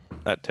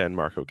at 10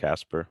 Marco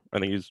Casper. I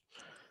think he's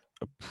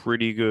a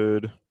pretty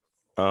good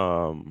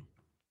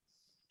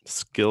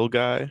skill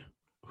guy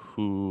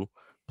who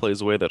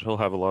plays a way that he'll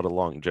have a lot of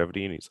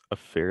longevity, and he's a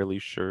fairly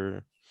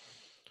sure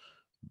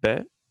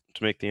bet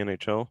to make the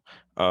NHL.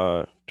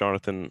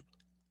 Jonathan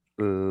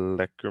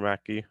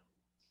Lekkerimäki,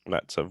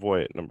 that's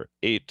Savoy at number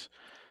 8.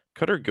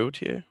 Cutter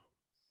Gauthier,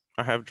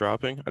 I have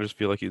dropping. I just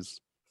feel like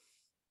he's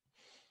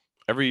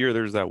every year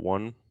there's that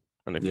one,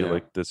 and I feel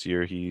like this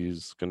year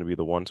he's going to be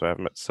the one, so I have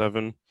him at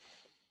 7.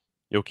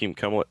 Joakim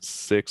Kemmel at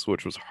 6,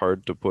 which was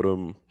hard to put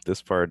him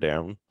this far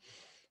down.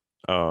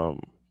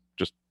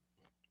 Just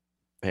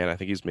man, I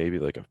think he's maybe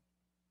like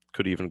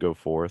could even go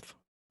 4th,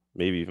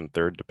 maybe even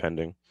 3rd,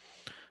 depending.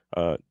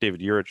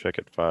 David Jiricek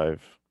at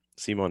 5,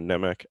 Simon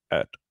Nemec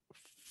at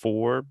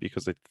 4,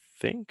 because I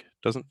think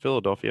doesn't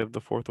Philadelphia have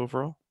the 4th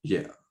overall?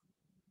 Yeah,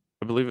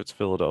 I believe it's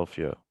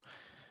Philadelphia.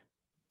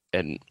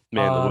 And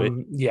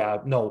man,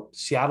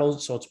 Seattle.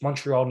 So it's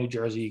Montreal, New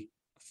Jersey,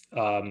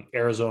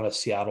 Arizona,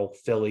 Seattle,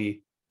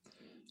 Philly,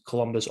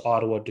 Columbus,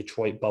 Ottawa,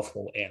 Detroit,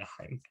 Buffalo,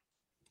 Anaheim.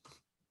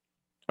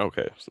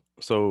 Okay,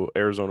 so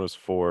Arizona's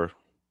 4,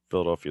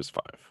 Philadelphia's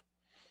 5,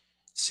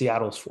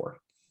 Seattle's 4.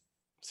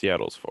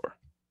 Seattle's 4.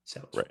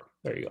 Seattle's Right. 4.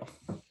 There you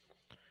go.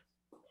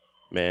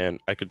 Man,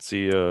 I could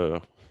see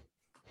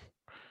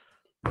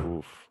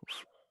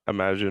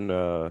imagine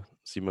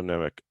Simon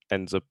Nemec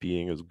ends up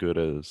being as good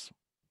as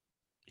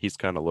he's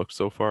kind of looked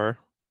so far,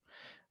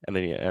 and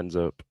then he ends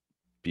up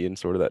being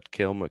sort of that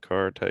Cale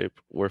Makar type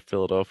where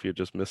Philadelphia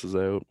just misses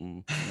out.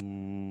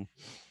 And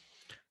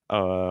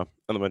then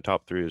my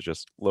top 3 is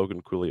just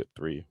Logan Cooley at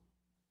 3.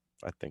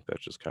 I think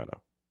that's just kind of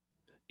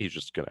he's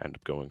just gonna end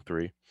up going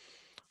 3.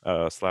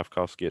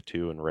 Slavkovsky at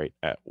 2 and Wright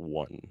at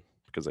 1,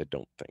 because I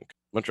don't think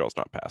Montreal's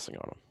not passing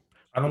on him.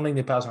 I don't think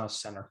they pass on a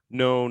center.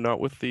 No, not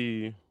with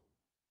the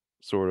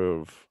sort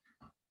of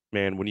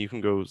man when you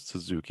can go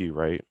Suzuki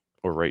Wright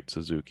or Wright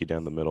Suzuki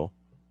down the middle,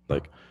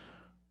 like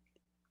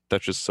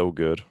that's just so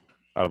good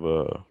of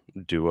a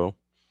duo.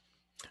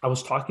 I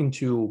was talking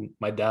to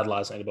my dad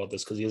last night about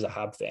this because he is a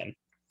Hab fan,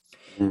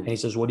 and he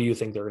says, "What do you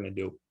think they're going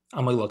to do?"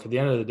 I'm like, "Look, at the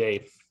end of the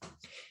day,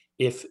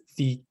 if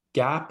the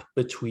gap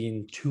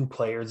between two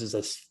players is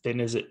as thin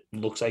as it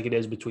looks like it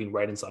is between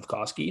Wright and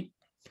Slavkovsky,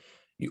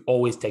 you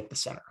always take the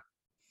center,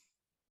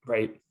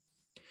 right?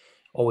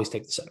 Always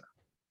take the center.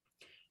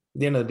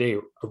 At the end of the day,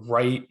 a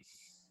Wright,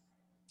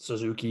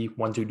 Suzuki,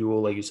 1-2 duo,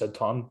 like you said,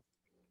 Tom,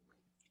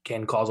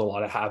 can cause a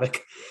lot of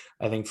havoc,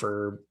 I think,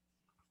 for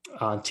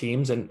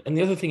teams. And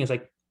the other thing is,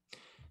 like,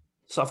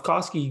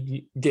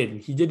 Slavkovsky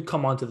did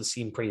come onto the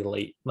scene pretty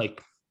late.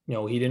 Like,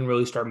 he didn't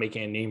really start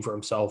making a name for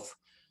himself,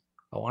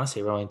 I want to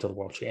say, really into the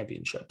World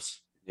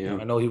Championships. Yeah.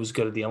 I know he was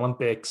good at the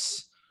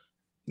Olympics.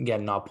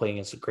 Again, not playing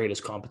against the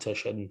greatest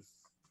competition,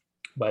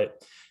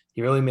 but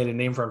he really made a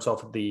name for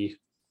himself at the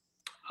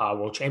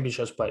World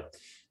Championships. But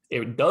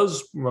it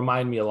does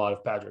remind me a lot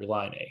of Patrick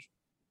Laine.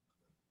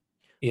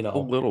 A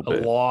little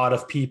bit. A lot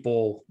of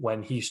people,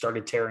 when he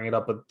started tearing it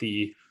up at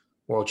the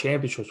World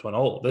Championships, went,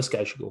 "Oh, this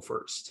guy should go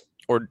first."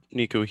 Or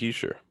Nico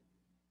Hischier.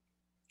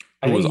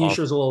 I think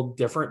Hischier's a little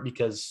different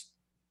because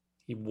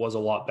he was a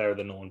lot better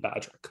than Nolan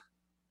Patrick.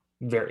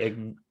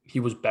 He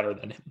was better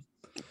than him.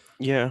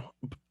 Yeah.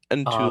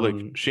 And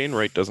like Shane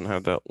Wright doesn't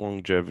have that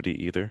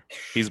longevity either.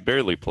 He's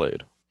barely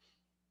played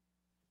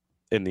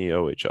in the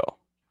OHL,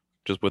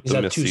 just with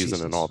the missed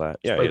season and all that.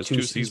 Yeah, he has 2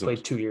 seasons. He's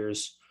played 2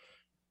 years.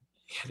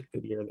 He had a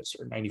good year this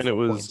year, 94 and it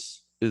was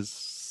points. Is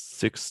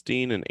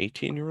 16 and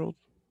 18-year-old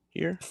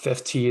year?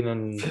 15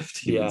 and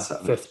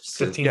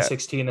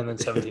 16, and then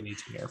 17, 18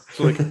 year.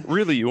 So like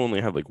really you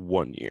only have like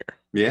 1 year.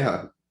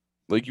 Yeah.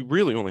 Like you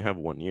really only have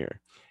 1 year.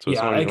 So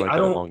yeah, I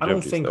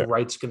don't think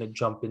Wright's going to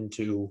jump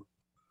into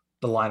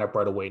the lineup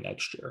right away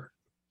next year.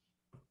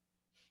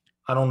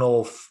 I don't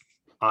know if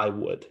I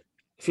would.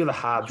 If you're the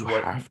Habs, you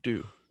have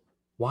to.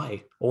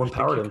 Why? Owen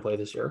Power didn't play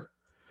this year.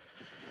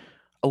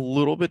 A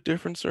little bit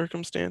different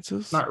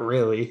circumstances. Not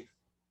really.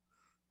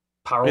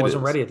 Power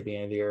wasn't ready at the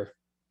beginning of the year.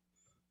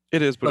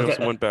 It is, but he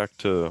also went back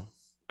to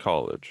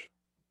college.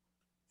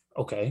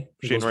 Okay.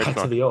 He goes back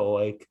to the O.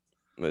 Like,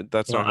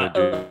 that's not going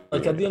to do.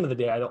 Like, at the end of the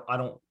day, I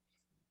don't.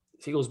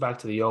 If he goes back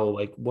to the O,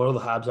 like, what do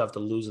the Habs have to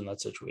lose in that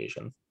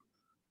situation?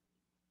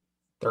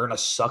 They're going to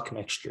suck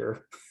next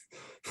year.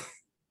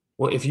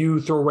 Well, if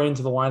you throw Wright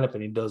into the lineup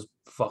and he does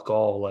fuck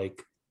all,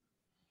 like,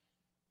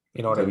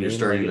 you know what I mean? You're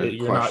starting to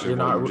question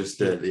what you just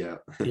did. Yeah.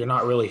 You're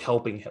not really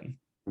helping him.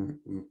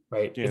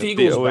 Right. Yeah, if he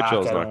goes back, the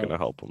OHL is not going to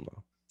help him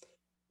though.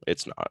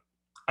 It's not.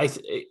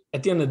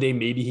 At the end of the day,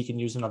 maybe he can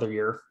use another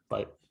year,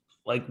 but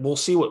like we'll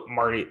see what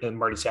Marty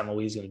St.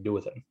 Louis is going to do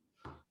with him.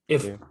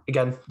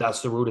 Again,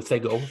 that's the route. If they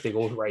go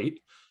with Wright,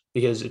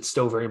 because it's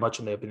still very much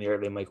in the air.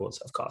 They might go with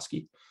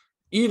Slavkovsky.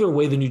 Either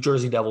way, the New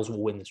Jersey Devils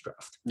will win this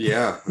draft.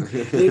 Yeah,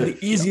 they have the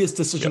easiest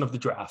decision of the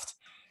draft.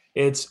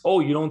 It's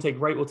you don't take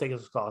Wright, we'll take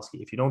Slavkovsky.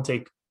 If you don't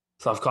take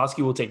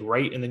Slavkovsky will take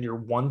right, and then your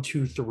 1,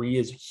 2, 3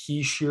 is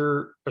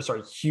Hughes,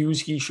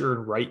 Heischer,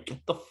 and Wright.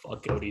 Get the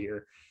fuck out of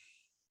here.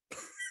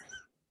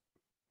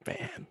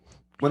 Man.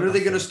 When are they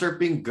going to start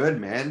being good,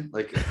 man?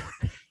 Like,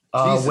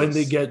 when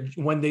Jesus.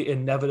 they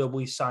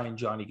inevitably sign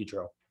Johnny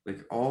Gaudreau.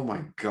 Like, oh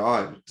my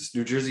God, this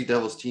New Jersey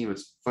Devils team,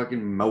 it's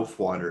fucking mouth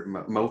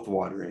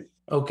watering.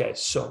 Okay,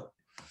 so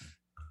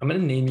I'm going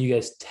to name you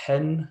guys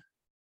 10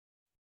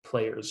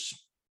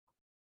 players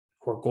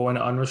who are going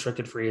to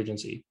unrestricted free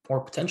agency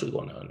or potentially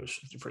going to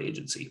unrestricted free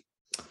agency.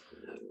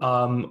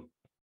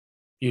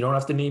 You don't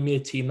have to name me a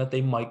team that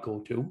they might go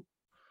to.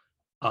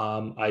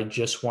 I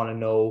just want to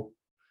know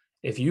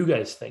if you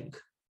guys think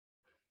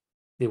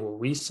they will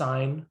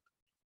re-sign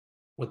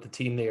with the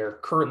team they are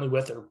currently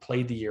with or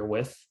played the year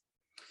with,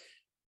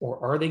 or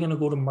are they going to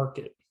go to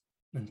market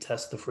and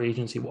test the free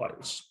agency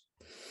waters?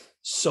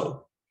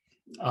 So,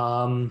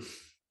 1, 2,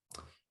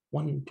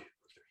 3,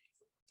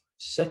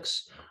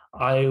 6.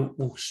 I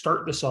will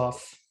start this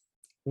off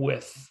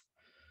with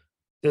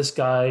this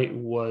guy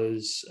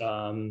was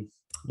a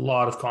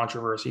lot of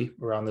controversy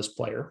around this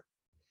player,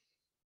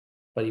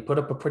 but he put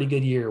up a pretty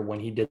good year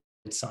when he did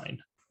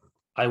sign.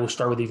 I will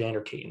start with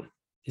Evander Kane.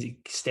 Is he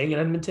staying in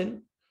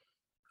Edmonton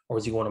or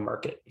is he going to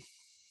market?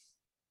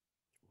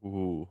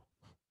 Ooh,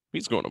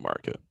 he's going to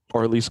market,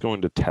 or at least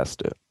going to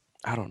test it.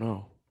 I don't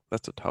know.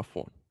 That's a tough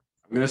one.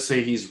 I'm going to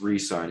say he's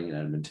re-signing in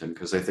Edmonton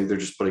because I think they're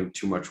just putting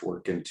too much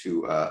work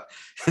into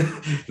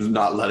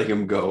not letting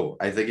him go.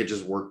 I think it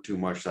just worked too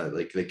much that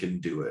like they can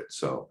do it.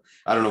 So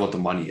I don't know what the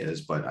money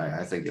is, but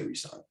I think they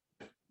re-sign.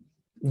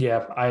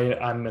 Yeah,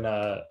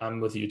 I'm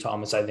with you,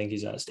 Thomas. I think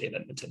he's gonna stay in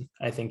Edmonton.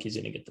 I think he's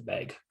gonna get the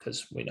bag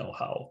because we know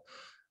how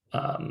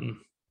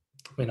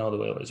we know the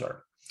Oilers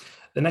are.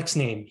 The next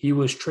name, he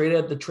was traded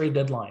at the trade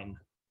deadline.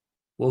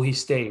 Will he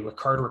stay?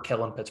 Rickard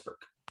Rakell in Pittsburgh.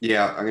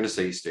 Yeah, I'm going to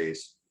say he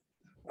stays.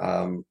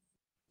 I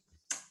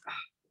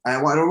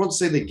don't want to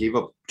say they gave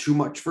up too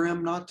much for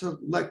him not to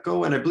let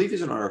go, and I believe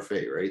he's an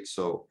RFA, right?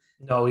 So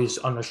no, he's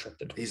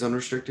unrestricted. He's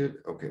unrestricted.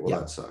 Okay, well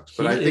that sucks,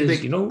 but I think they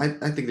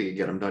could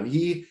get him done.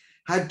 He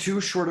had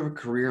too short of a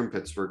career in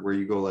Pittsburgh where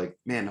you go like,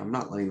 man, I'm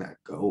not letting that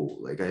go.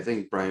 Like I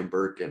think Brian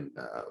Burke and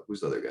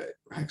who's the other guy,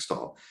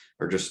 Hextall,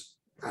 are just.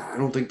 I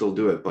don't think they'll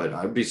do it, but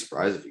I'd be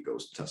surprised if he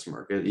goes to test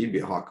market. He'd be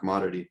a hot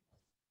commodity.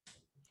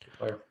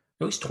 Player.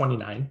 He's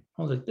 29.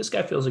 I was like, this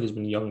guy feels like he's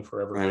been young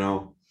forever. I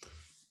know.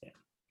 Yeah.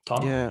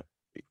 Tom? Yeah.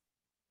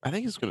 I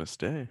think he's going to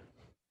stay.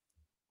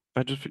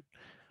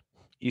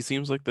 He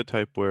seems like the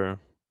type where,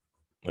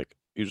 like,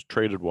 he was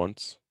traded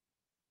once.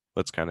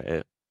 That's kind of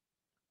it.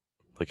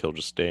 Like, he'll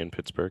just stay in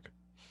Pittsburgh.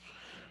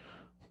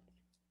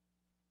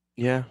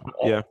 Yeah.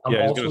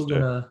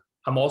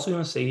 I'm also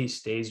gonna say he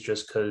stays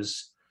just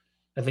because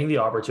I think the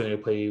opportunity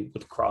to play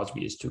with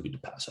Crosby is too good to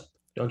pass up.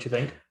 Don't you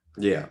think?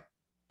 Yeah.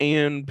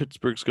 And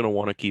Pittsburgh's going to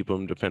want to keep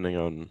him depending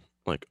on,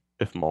 like,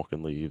 if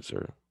Malkin leaves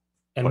or.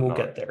 And whatnot.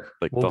 We'll get there.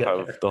 Like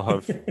they'll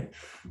have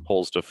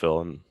holes to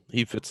fill, and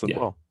he fits them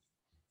well.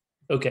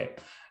 Okay.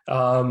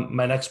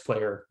 My next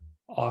player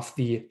off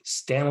the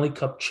Stanley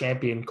Cup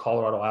champion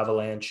Colorado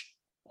Avalanche,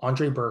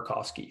 Andre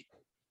Burakovsky.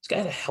 This guy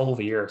had a hell of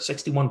a year,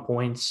 61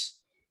 points.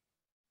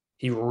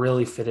 He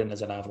really fit in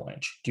as an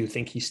Avalanche. Do you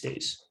think he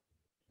stays?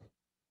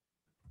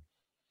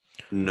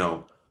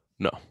 No.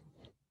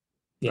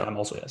 Yeah, I'm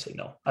also going to say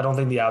no. I don't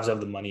think the Avs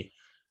have the money.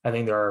 I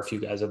think there are a few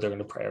guys that they're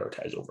going to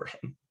prioritize over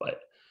him, but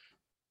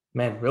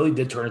man, really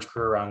did turn his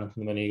career around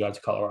the minute he got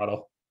to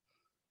Colorado.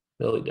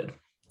 Really did.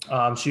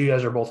 So you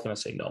guys are both going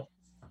to say no.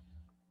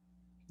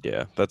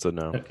 Yeah, that's a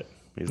no. Okay.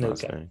 He's not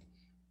staying.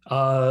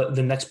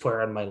 The next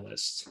player on my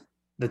list,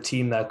 the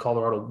team that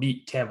Colorado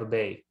beat, Tampa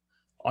Bay,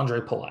 Andre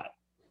Palat.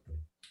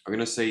 I'm going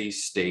to say he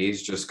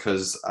stays just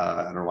because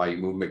I don't know why you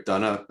move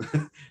McDonough.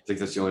 I think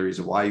that's the only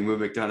reason why you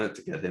move McDonough,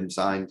 to get him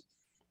signed.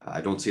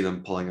 I don't see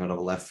them pulling out of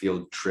a left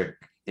field trick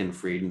in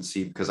free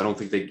agency because I don't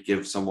think they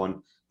give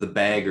someone the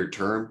bag or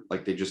term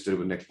like they just did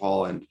with Nick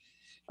Paul, and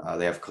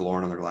they have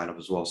Killorn on their lineup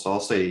as well. So I'll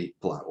say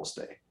Palat will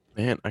stay.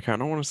 Man, I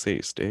kind of want to say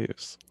he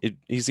stays.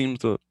 He seems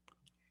to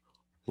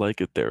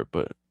like it there,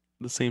 but at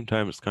the same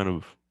time, it's kind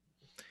of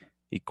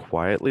he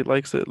quietly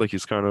likes it. Like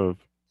he's kind of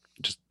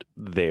just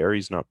there.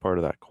 He's not part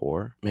of that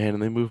core. Man,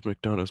 and they moved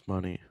McDonough's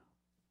money.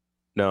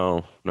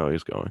 No,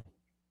 he's going.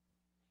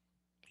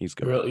 He's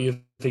going. Really?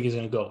 You think he's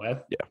going to go,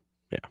 Ed?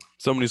 Yeah.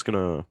 Somebody's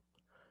gonna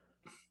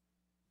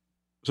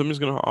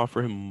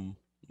offer him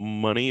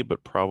money,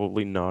 but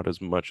probably not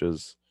as much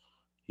as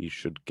he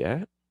should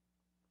get.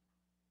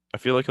 I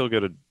feel like he'll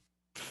get a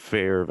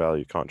fair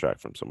value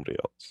contract from somebody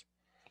else.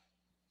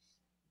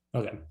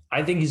 Okay.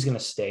 I think he's going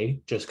to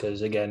stay just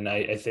because, again,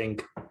 I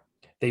think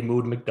they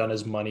moved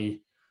McDonough's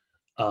money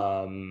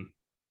and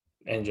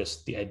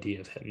just the idea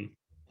of him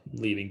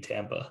leaving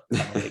Tampa, I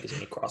don't think is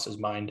going to cross his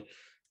mind.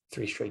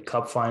 3 straight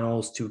cup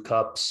finals, 2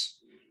 cups.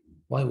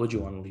 Why would you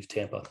want to leave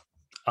Tampa?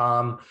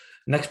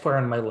 Next player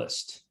on my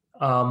list.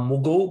 We'll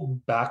go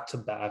back to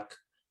back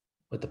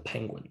with the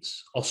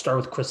Penguins. I'll start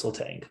with Chris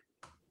Letang.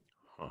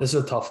 This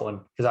is a tough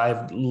one because I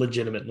have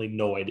legitimately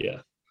no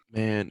idea.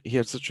 Man, he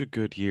had such a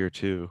good year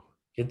too.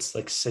 It's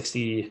like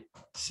 60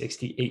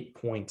 68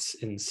 points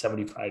in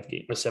 75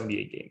 games or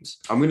 78 games.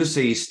 I'm going to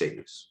say he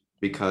stays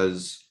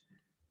because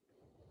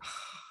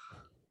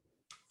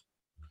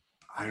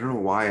I don't know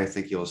why I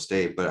think he'll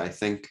stay, but I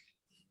think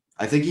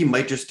he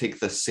might just take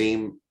the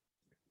same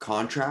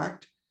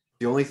contract.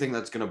 The only thing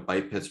that's going to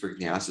bite Pittsburgh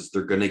in the ass is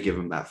they're going to give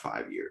him that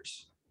 5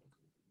 years.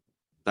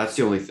 That's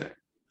the only thing.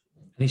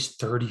 And he's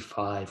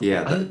 35.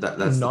 Yeah, I that's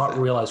did the not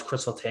thing. realize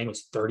Chris Letang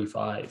was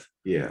 35.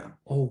 Yeah.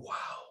 Oh, wow.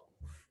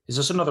 Is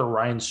this another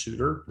Ryan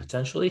Suter,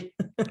 potentially?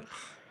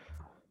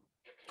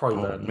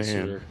 Probably better than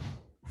Suter.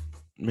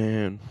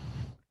 Man.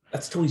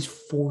 That's till he's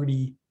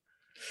 40.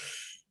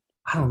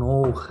 I don't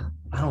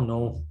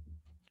know.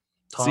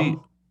 Tom? See,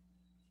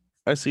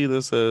 I see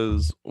this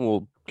as,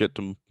 we'll get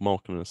to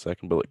Malkin in a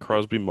second, but like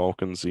Crosby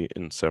Malkin's the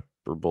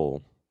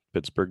inseparable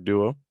Pittsburgh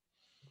duo.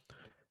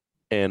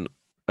 And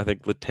I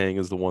think Letang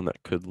is the one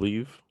that could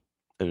leave,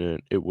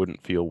 and it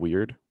wouldn't feel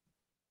weird.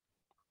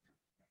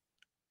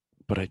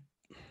 But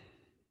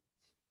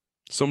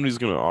somebody's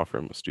going to offer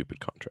him a stupid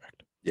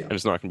contract. Yeah. And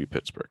it's not going to be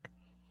Pittsburgh.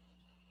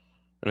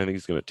 And I think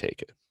he's going to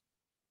take it.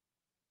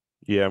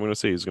 Yeah, I'm going to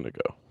say he's going to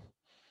go.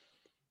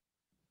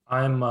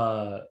 I'm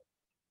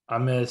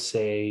going to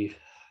say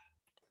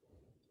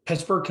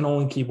Pittsburgh can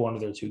only keep one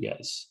of their two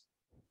guys,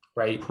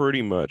 right?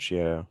 Pretty much,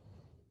 yeah.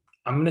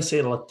 I'm going to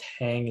say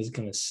Letang is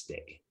going to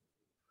stay,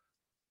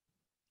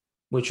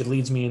 which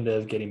leads me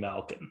into getting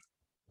Malkin.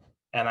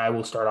 And I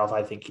will start off,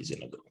 I think he's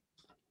going to go.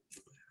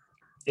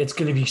 It's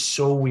going to be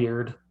so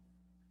weird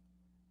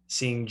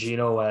seeing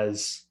Gino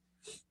as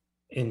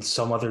in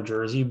some other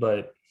jersey,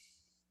 but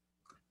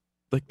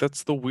like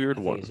that's the weird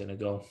one. He's going to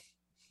go.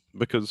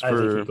 Because I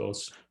think he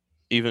goes.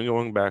 Even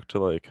going back to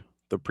like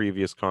the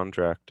previous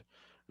contract,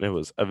 and it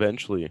was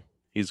eventually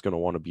he's going to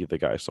want to be the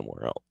guy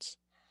somewhere else.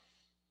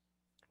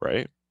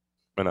 Right?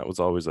 And that was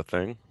always a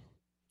thing.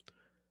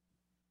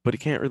 But he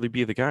can't really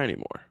be the guy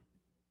anymore.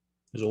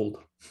 He's old.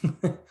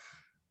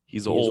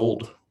 He's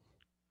old.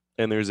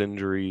 And there's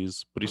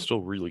injuries, but he's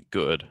still really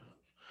good.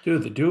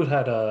 Dude, the dude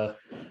had a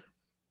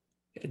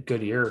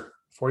good year.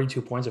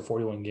 42 points at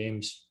 41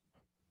 games.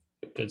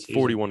 Good season.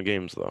 41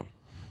 games, though.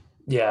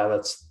 Yeah,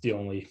 that's the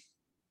only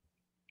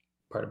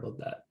part about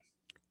that.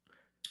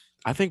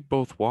 I think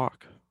both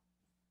walk.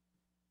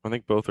 I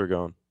think both are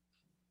gone.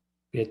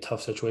 Be a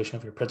tough situation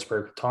if you're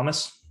Pittsburgh.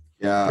 Thomas?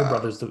 Yeah.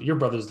 Your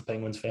brother's the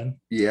Penguins fan.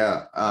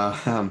 Yeah.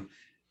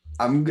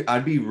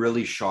 I'd be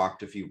really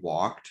shocked if he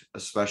walked,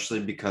 especially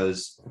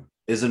because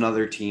is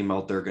another team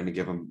out there going to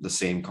give him the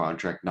same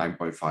contract,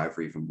 9.5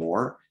 or even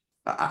more?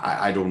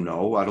 I don't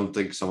know. I don't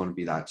think someone would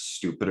be that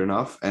stupid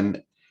enough.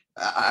 And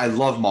I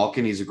love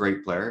Malkin. He's a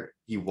great player.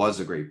 He was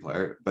a great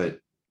player, but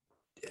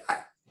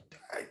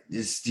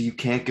you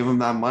can't give him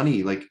that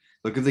money. Like,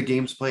 look at the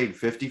games played,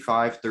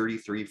 55,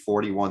 33,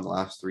 41 the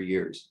last 3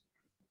 years.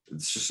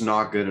 It's just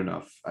not good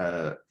enough.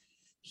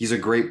 He's a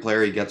great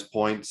player. He gets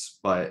points,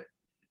 but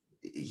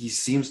he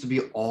seems to be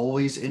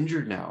always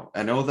injured now.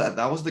 I know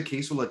that was the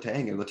case with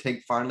Letang, and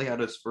Letang finally had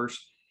his first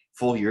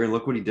full year, and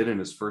look what he did in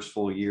his first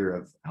full year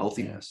of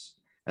healthiness.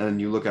 And then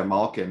you look at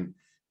Malkin,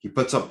 he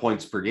puts up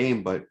points per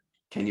game, but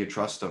can you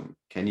trust him?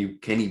 Can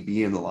he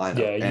be in the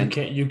lineup?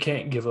 Yeah, you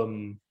can't give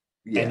him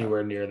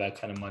anywhere near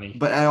that kind of money.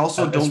 But I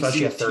also don't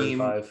see a team.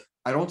 35.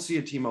 I don't see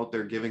a team out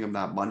there giving him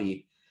that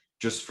money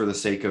just for the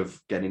sake of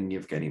getting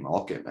Evgeny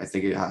Malkin. I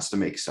think it has to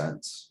make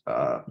sense.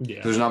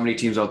 There's not many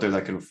teams out there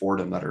that can afford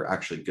him that are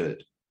actually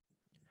good.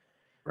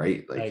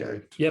 Right? Like, I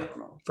agree. Yep,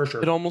 for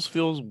sure. It almost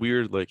feels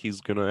weird, like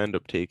he's gonna end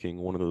up taking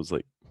one of those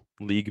like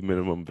league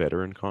minimum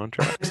veteran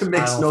contracts. It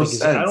makes no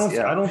sense.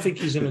 I don't think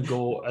he's gonna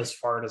go as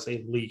far to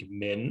say league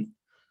min.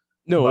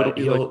 No, but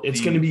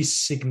it's gonna be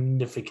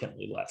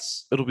significantly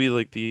less. It'll be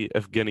like the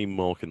Evgeny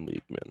Malkin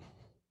league min.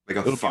 Like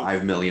a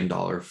 $5 million,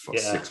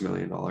 $6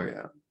 million,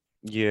 yeah.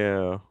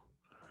 Yeah.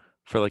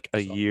 For like a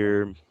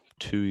year,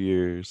 2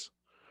 years.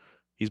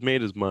 He's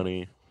made his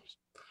money.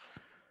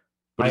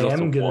 But he's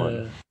also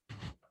won.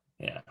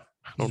 Yeah.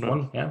 I don't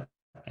know. Yeah.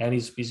 And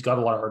he's got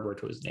a lot of hardware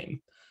to his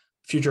name.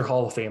 Future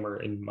Hall of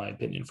Famer, in my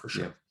opinion, for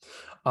sure.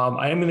 Yeah.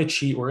 I am going to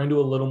cheat. We're going to do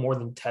a little more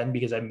than 10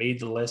 because I made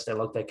the list. I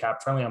looked at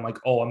cap friendly. I'm like,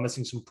 I'm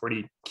missing some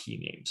pretty key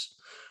names.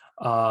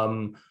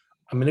 I'm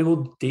going to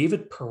go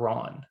David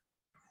Perron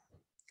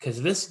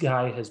because this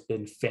guy has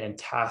been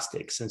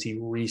fantastic since he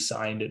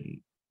re-signed in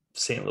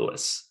St.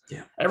 Louis.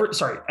 Yeah.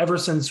 Ever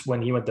since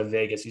when he went to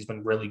Vegas, he's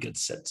been really good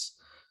since.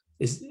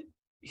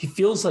 He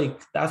feels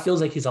like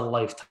he's a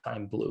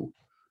lifetime Blue.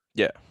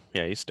 Yeah,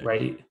 he's staying.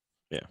 Right?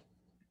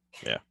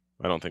 Yeah.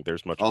 I don't think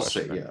there's much. I'll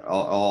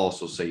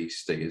also say he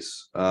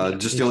stays.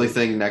 Just the only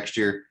thing next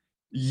year,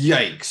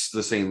 yikes,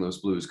 the St. Louis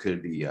Blues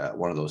could be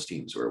one of those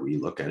teams where we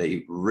look at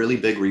a really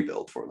big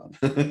rebuild for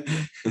them.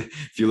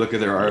 If you look at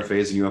their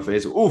RFAs and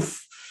UFAs,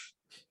 oof.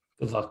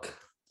 Good luck.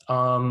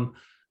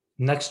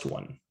 Next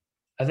one.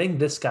 I think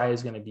this guy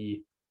is going to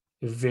be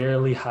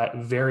very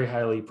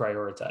highly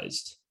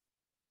prioritized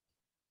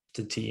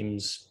to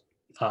teams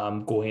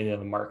going into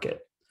the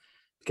market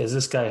because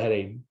this guy had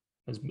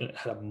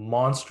a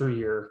monster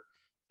year,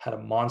 had a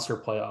monster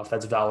playoff.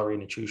 That's Valeri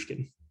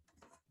Nichushkin.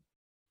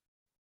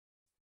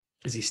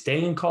 Is he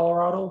staying in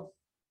Colorado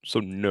So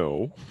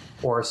no,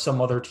 or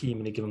some other team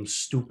and they give him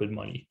stupid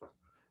money?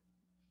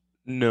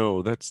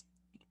 no, that's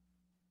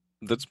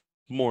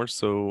more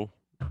so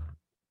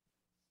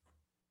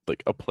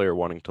like a player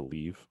wanting to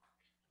leave.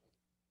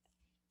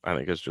 I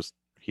think it's just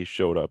he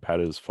showed up, had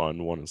his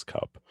fun, won his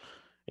cup,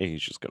 and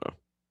he's just gonna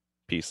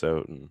peace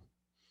out and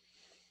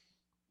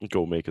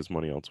go make his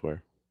money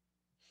elsewhere.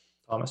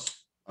 Thomas?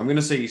 I'm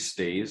gonna say he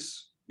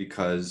stays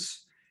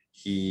because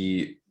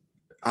he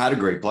had a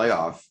great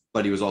playoff,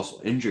 but he was also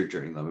injured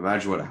during them.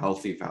 Imagine what a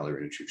healthy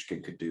Valery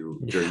Nichushkin could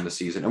do during the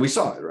season. And we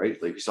saw it, right?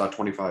 Like we saw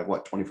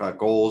 25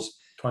 goals.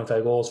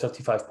 25 goals,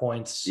 55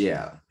 points.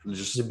 Yeah.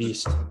 He's a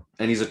beast.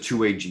 And he's a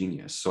two-way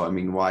genius. So I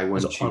mean, why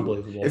wouldn't He's you?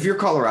 unbelievable. If you're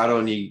Colorado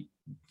and he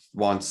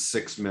wants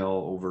 $6 million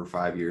over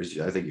 5 years,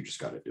 I think you just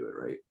got to do it,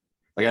 right?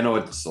 Like I know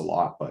it's a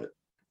lot, but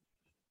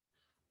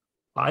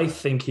I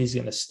think he's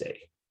going to stay.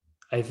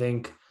 I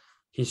think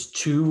he's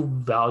too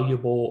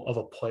valuable of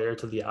a player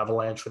to the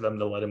Avalanche for them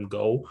to let him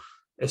go,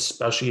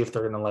 especially if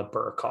they're going to let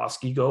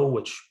Burakovsky go,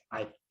 which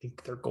I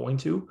think they're going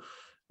to.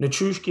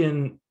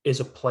 Nichushkin is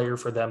a player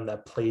for them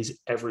that plays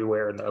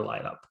everywhere in their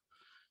lineup.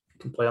 He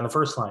can play on the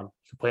first line.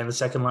 He can play on the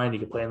second line. He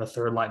can play on the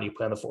third line. He can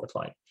play on the fourth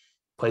line.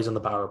 Plays on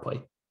the power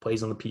play.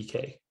 Plays on the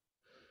PK.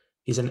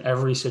 He's an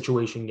every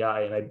situation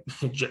guy,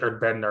 and Jared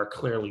Bednar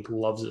clearly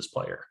loves this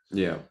player.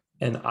 yeah.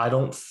 And I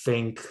don't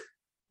think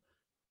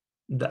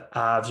the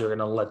Avs are going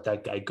to let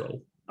that guy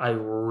go. I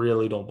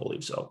really don't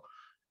believe so.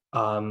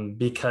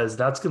 Because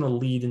that's going to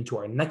lead into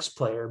our next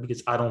player,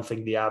 because I don't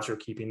think the Avs are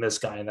keeping this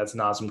guy, and that's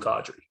Nazem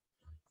Kadri.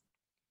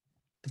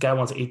 The guy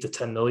wants 8 to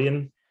 10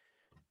 million.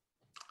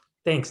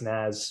 Thanks,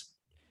 Naz.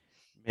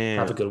 Man,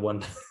 Have a good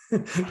one.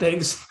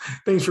 Thanks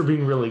for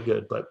being really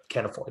good, but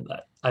can't afford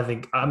that. I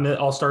think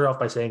I'll start off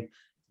by saying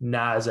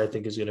Naz, I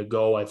think, is going to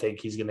go. I think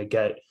he's going to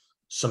get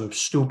some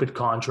stupid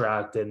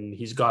contract, and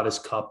he's got his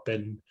cup,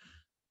 and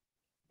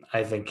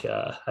I think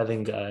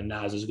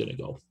Naz is going to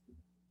go.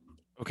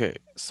 okay,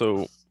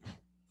 so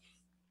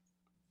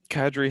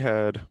Kadri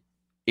had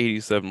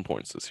 87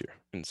 points this year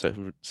in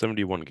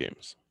 71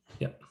 games.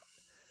 Yep.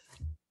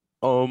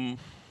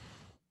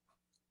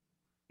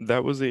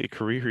 That was a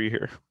career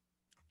year.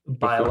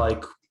 By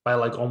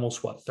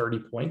almost 30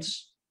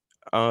 points?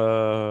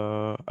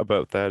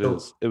 About that So-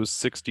 is it was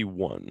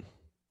 61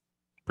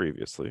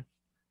 previously.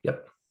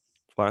 Yep.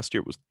 Last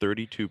year it was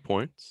 32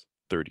 points,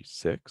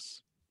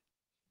 36.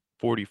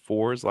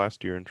 44 is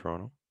last year in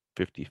Toronto,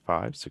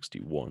 55,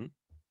 61,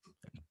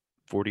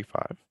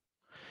 45.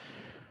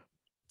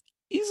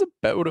 He's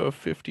about a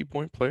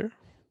 50-point player.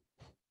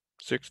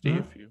 60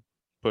 if you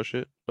push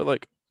it. But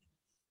like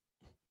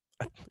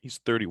he's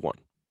 31.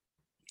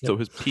 So Yep.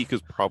 his peak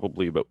is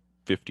probably about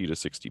 50 to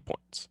 60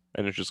 points.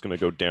 And it's just going to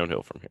go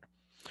downhill from here.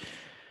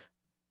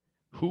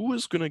 Who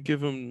is going to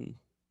give him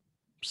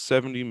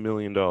 $70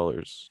 million,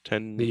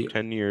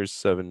 10 years,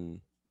 $10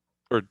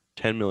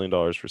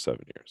 million for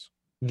 7 years?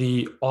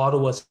 The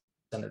Ottawa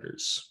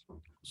Senators.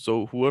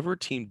 So whoever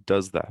team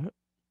does that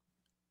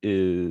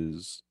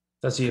is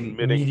That's Committing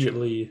to-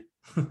 immediately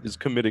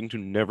committing to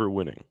never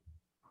winning.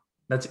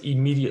 that's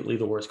immediately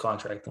the worst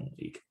contract in the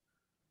league.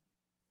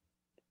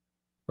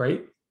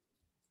 Right?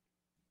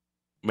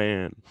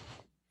 Man,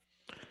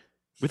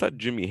 we thought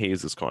Jimmy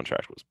Hayes'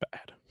 contract was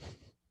bad.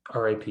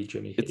 R.I.P.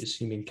 Jimmy Hayes.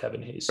 You mean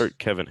Kevin Hayes? Or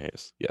Kevin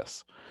Hayes,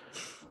 yes.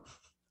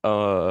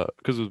 Because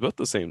it was about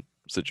the same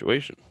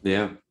situation.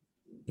 Yeah.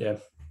 Yeah.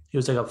 He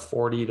was like a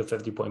 40 to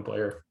 50 point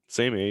player.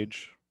 Same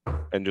age,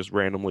 and just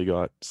randomly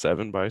got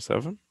 7 by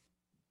 7.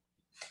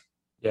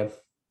 Yeah.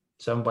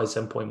 7 by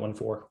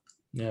 7.14.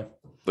 Yeah.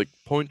 Like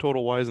point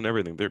total wise and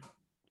everything, they're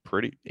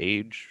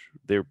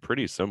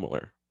pretty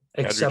similar.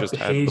 Except just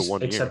had the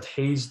 1 year.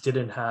 Hayes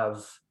didn't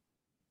have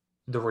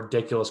the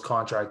ridiculous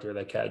contract year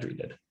that Kadri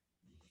did.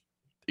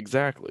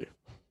 Exactly.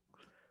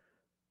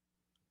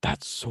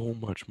 That's so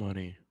much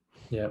money.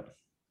 Yeah.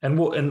 And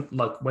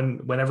look,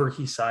 whenever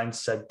he signs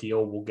said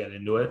deal, we'll get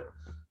into it.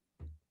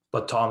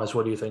 But Thomas,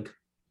 what do you think?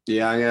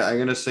 Yeah, I'm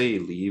gonna say he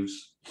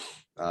leaves.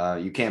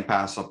 You can't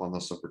pass up on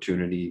this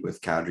opportunity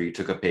with Kadri. He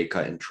took a pay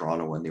cut in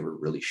Toronto when they were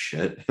really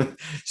shit.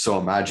 So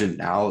imagine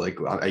now, like,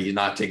 are you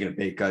not taking a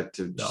pay cut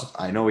to just,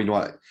 I know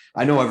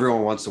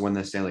everyone wants to win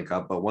the Stanley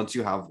Cup, but once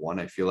you have one,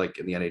 I feel like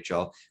in the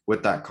NHL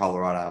with that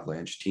Colorado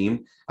Avalanche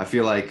team, I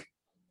feel like,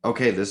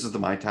 okay, this is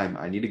my time.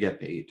 I need to get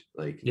paid.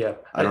 Like, Yeah.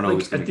 I don't know.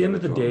 Like, at the end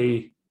of the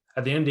day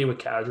with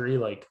Kadri,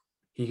 like,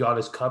 he got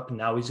his cup.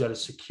 Now he's got to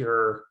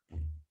secure,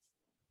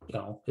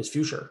 his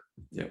future.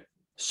 Yeah.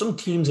 Some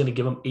team's going to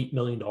give him $8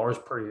 million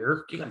per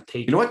year. You got to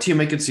take. You know what team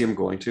I could see him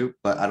going to,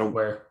 but I don't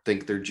Where?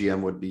 think their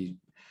GM would be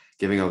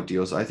giving out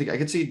deals. I think I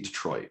could see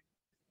Detroit.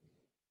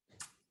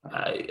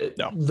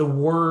 No. The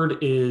word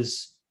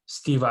is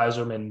Steve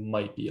Yzerman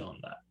might be on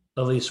that,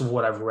 at least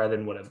what I've read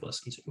and what I've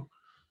listened to.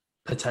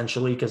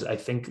 Potentially, because I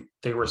think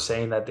they were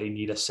saying that they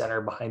need a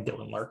center behind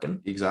Dylan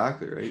Larkin.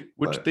 Exactly, right?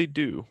 Which But they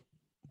do.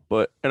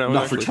 And I was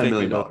not for actually $10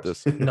 million. thinking about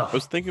this. No. I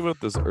was thinking about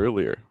this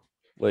earlier.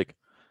 Like,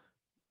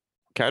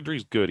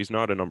 Kadri's good. He's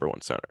not a number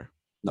one center.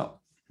 no.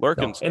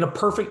 Larkin's In a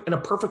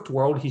perfect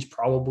world, he's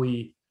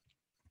probably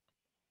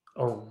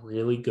a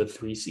really good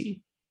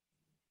 3C?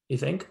 You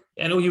think?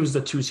 I know he was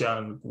the 2C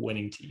on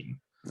winning team.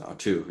 No,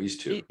 2. He's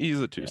 2.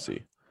 He's a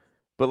 2C.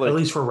 But At like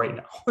least for right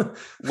now. For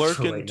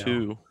Larkin right now.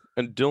 too.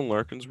 And Dylan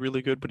Larkin's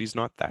really good, but he's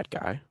not that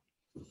guy.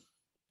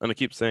 And I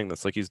keep saying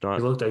this, like he's not.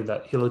 He looked like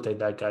that. He looked like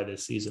that guy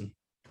this season.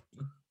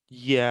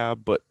 Yeah,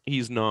 but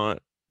he's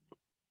not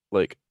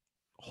like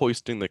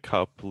hoisting the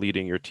cup,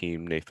 leading your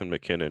team, Nathan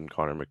McKinnon,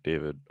 Connor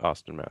McDavid,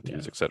 Austin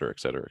Matthews, Yeah. et cetera, et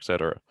cetera, et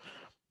cetera.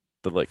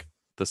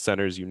 The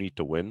centers you need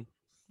to win,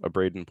 a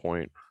Braden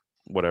Point,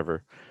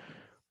 whatever.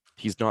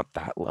 He's not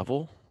that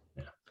level.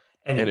 Yeah.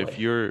 Anyway. And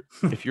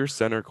if your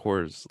center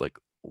core is like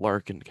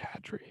Larkin,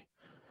 Kadri,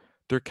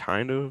 they're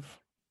kind of,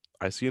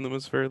 I see them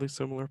as fairly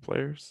similar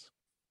players.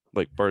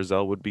 Like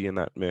Barzal would be in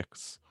that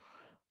mix.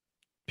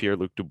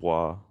 Pierre-Luc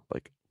Dubois,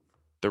 like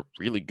they're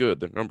really good.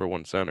 They're number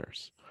one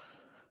centers.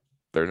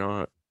 They're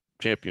not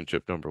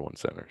championship number one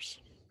centers.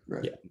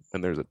 Right. Yeah.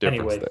 And there's a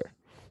difference there.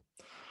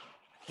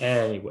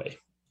 Anyway,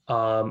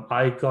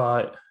 I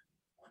got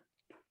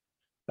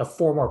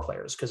 4 more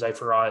players because I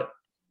forgot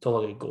to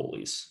look at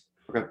goalies.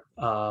 Okay.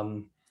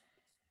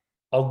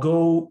 I'll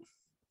go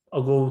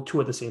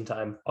 2 at the same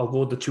time. I'll go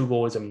with the 2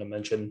 goalies I'm going to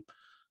mention.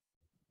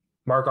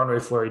 Marc-Andre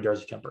Fleury,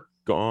 Darcy Kemper.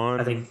 Gone.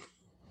 I think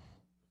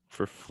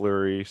for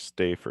Fleury,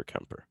 stay for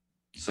Kemper.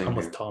 Same I'm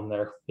here. with Tom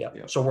there. Yeah.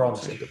 Yeah. So we're on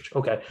the same page.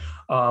 Okay.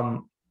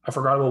 I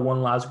forgot about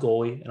one last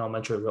goalie, and I'll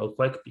mention it real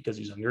quick because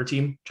he's on your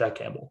team, Jack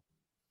Campbell.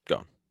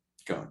 Gone.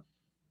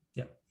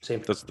 Yeah.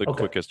 Same. That's the Okay.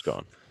 quickest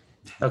gone.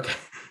 Okay.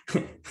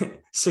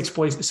 6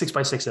 by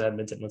 6 in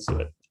Edmonton. Let's do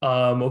it.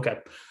 Okay.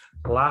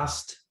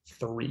 Last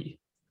 3.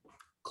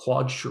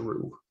 Claude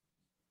Giroux.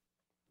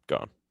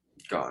 Gone.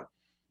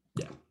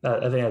 Yeah. I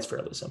think that's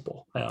fairly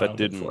simple. That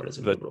didn't.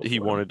 That he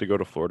wanted to go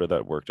to Florida.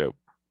 That worked out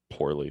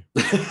poorly.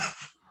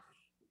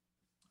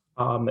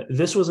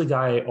 This was a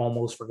guy I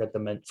almost forgot to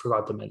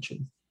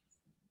mention.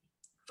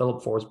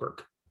 Philip Forsberg.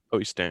 Oh,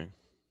 he's staying.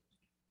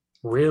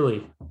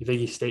 Really? You think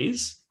he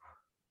stays?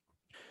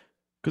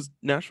 Because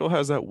Nashville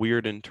has that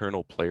weird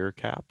internal player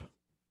cap.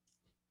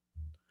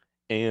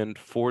 And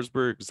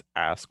Forsberg's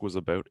ask was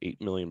about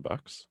 $8 million.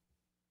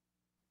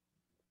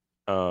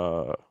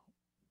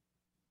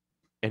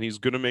 And he's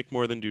gonna make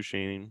more than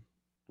Duchesne,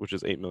 which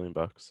is $8 million.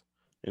 And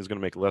he's gonna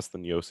make less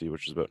than Yossi,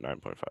 which is about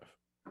 9.5.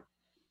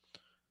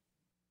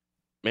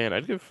 Man,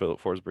 I'd give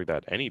Philip Forsberg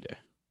that any day.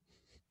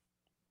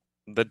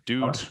 That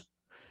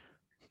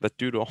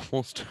dude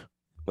almost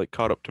like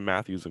caught up to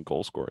Matthews in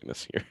goal scoring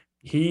this year.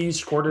 He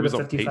scored at was a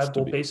on pace 55 to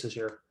goal be. pace this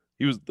year.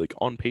 He was like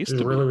on pace He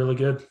was to really, be. really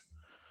good.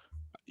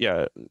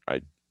 Yeah,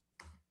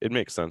 it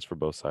makes sense for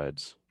both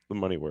sides. The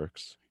money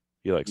works.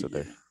 He likes it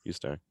there. He's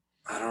staying.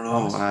 I don't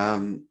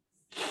know.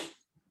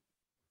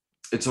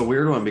 It's a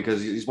weird one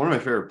because he's one of my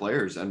favorite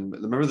players. And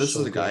remember, this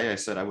is a guy I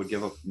said I would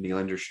give up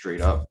Nylander straight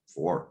up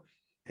for.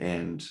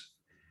 And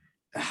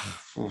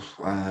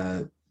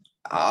I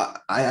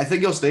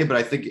think he'll stay, but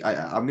I think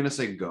I'm going to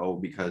say go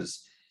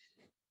because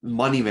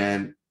money,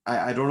 man.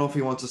 I don't know if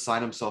he wants to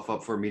sign himself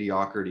up for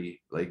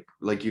mediocrity.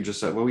 Like you just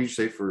said, what would you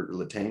say for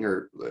Letang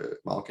or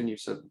Malkin? You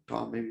said,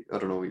 Tom, maybe? I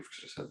don't know what you've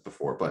just said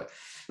before, but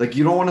like,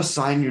 you don't want to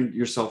sign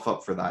yourself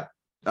up for that.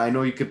 I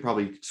know you could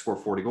probably score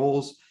 40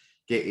 goals,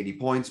 get 80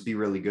 points, be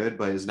really good,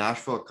 but is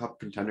Nashville a cup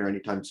contender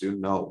anytime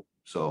soon? No.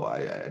 So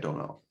I don't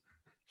know.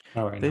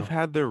 All right. They've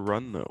had their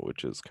run though,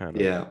 which is kind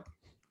of Yeah.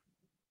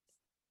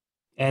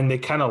 And they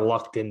kind of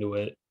lucked into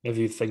it. If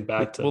you think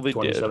back to they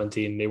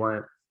 2017, they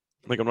weren't.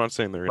 like, I'm not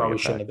saying they're Probably gonna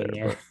shouldn't have been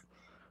there.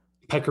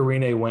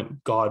 Pecorine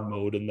went God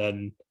mode, and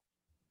then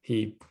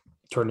he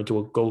turned into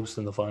a ghost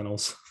in the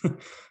finals.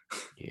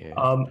 Yeah.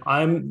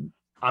 I'm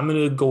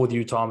gonna go with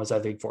you, Thomas. I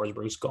think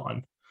Forsberg's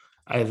gone.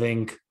 I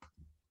think,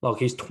 look,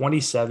 he's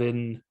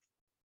 27.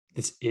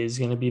 This is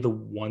gonna be the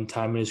one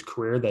time in his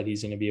career that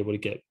he's gonna be able to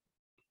get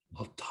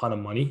a ton of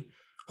money.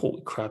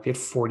 Holy crap! He had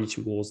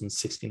 42 goals in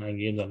 69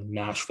 games on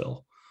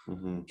Nashville.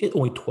 Mm-hmm. He had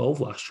only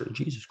 12 last year.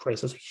 Jesus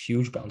Christ, that's a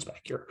huge bounce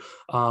back here.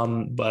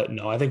 But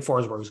no, I think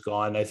Forsberg's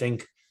gone. I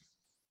think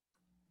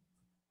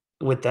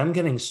with them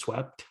getting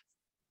swept,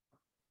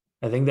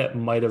 I think that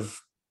might have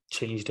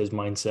changed his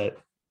mindset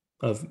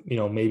of,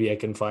 maybe I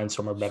can find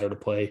somewhere better to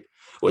play,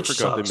 which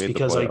sucks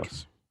because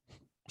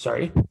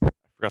sorry? I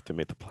forgot they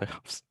made the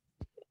playoffs.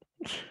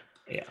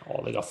 Yeah,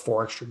 well, they got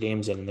 4 extra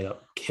games in and they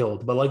got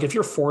killed. But like, if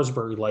you're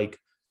Forsberg,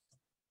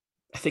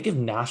 I think if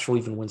Nashville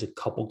even wins a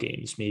couple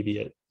games, maybe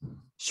it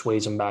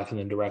sways them back in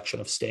the direction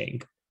of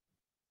staying.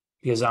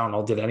 Because I don't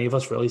know, did any of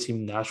us really see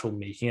Nashville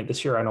making it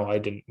this year? I know I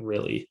didn't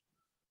really.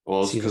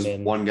 Well, it's because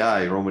one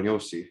guy, Roman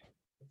Josi.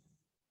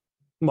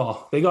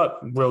 Well, they got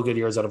real good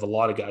years out of a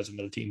lot of guys on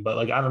their team, but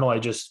I don't know. I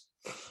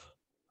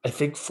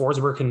think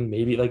Forsberg can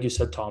maybe, like you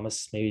said,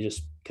 Thomas, maybe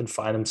just can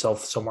find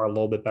himself somewhere a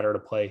little bit better to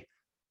play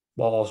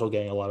while also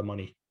getting a lot of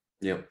money.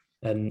 Yep.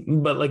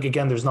 But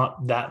again, there's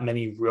not that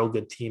many real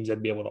good teams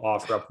that'd be able to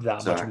offer up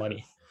that much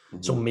money.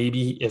 Mm-hmm. So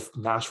maybe if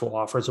Nashville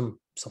offers him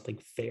something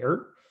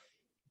fair,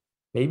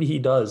 maybe he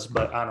does,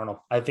 but I don't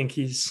know. I think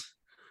he's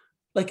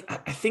I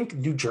think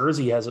New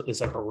Jersey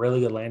is a really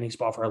good landing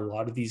spot for a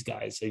lot of these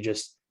guys. They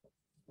just,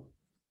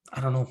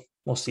 I don't know.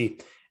 We'll see.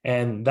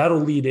 And that'll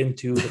lead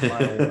into the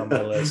final one on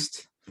my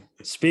list.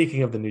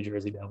 Speaking of the New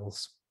Jersey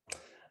Devils,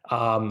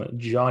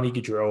 Johnny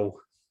Gaudreau.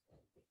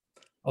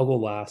 I'll go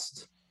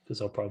last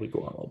because I'll probably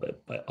go on a little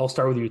bit, but I'll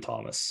start with you,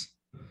 Thomas.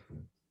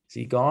 Is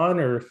he gone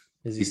or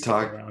is he sticking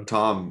around?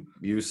 Tom,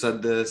 you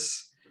said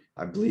this,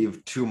 I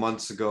believe, 2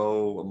 months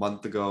ago, a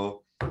month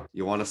ago.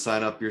 You want to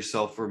sign up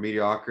yourself for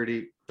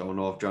mediocrity? Don't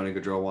know if Johnny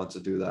Gaudreau wants to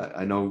do that.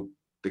 I know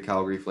the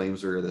Calgary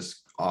Flames were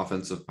this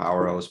offensive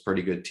powerhouse,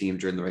 pretty good team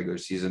during the regular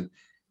season,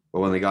 but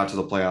when they got to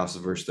the playoffs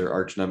versus their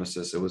arch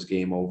nemesis, it was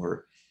game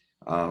over.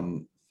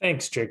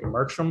 Thanks, Jacob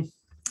Markstrom.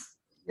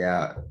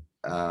 Yeah,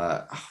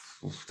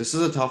 this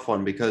is a tough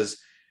one because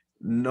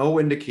no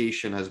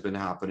indication has been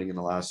happening in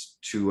the last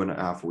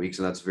 2.5 weeks,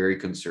 and that's very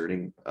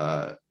concerning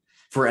for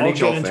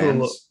NHL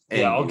fans.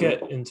 I'll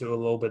get into a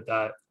little bit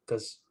that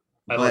because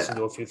I listened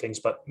to a few things,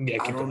 but yeah,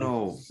 I don't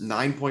know.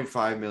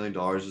 $9.5 million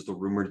is the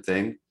rumored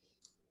thing.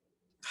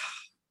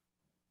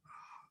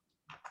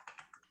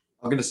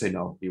 I'm gonna say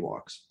no. He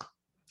walks,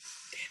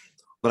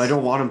 but I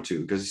don't want him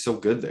to because he's so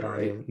good there.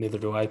 Right? Neither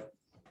do I.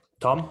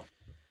 Tom's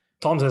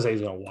gonna say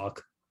he's gonna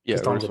walk. Yeah,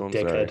 Tom's a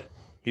dickhead.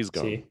 He's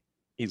gone. See?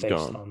 He's Thanks,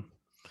 gone. Tom.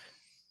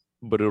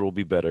 But it'll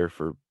be better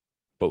for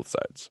both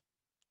sides.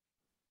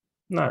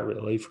 Not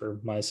really for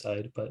my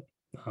side, but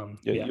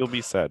yeah. You'll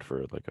be sad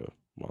for like a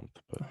month.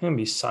 But I'm gonna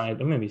be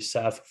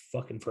sad for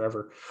fucking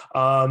forever.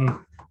 It'll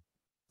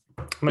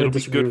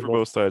be good for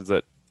both sides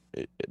that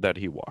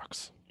he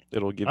walks.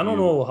 It'll give. I don't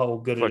know how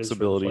good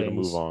flexibility it is to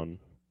move on.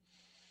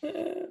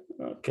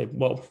 Okay.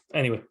 Well,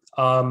 anyway,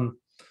 I'm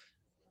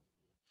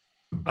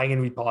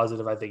gonna be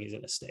positive. I think he's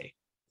gonna stay.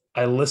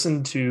 I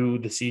listened to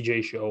the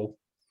CJ show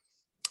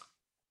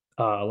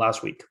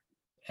last week,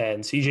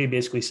 and CJ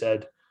basically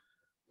said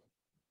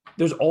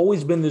there's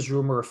always been this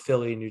rumor of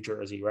Philly and New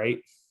Jersey,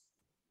 right?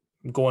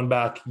 Going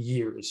back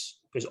years,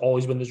 there's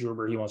always been this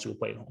rumor he wants to go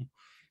play at home.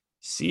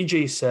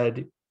 CJ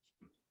said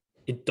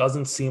it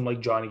doesn't seem like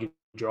Johnny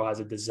Gaudreau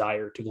has a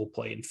desire to go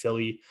play in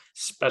Philly,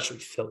 especially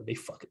Philly. They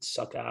fucking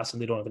suck ass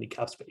and they don't have any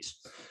cap space.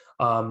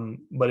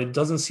 But it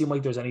doesn't seem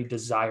like there's any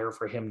desire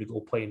for him to go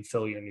play in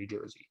Philly or New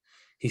Jersey.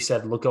 He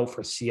said, look out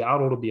for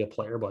Seattle to be a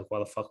player. But like, why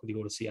the fuck would he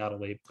go to Seattle?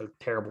 They're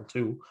terrible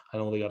too. I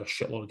know they got a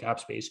shitload of cap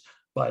space.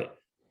 But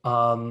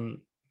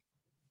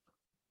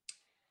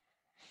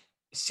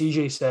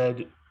CJ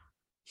said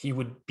he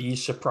would be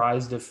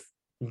surprised if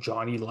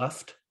Johnny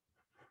left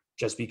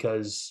just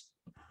because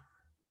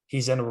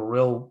he's in a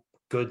real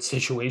good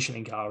situation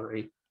in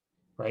Calgary,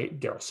 right?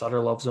 Daryl Sutter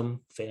loves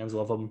him. Fans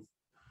love him.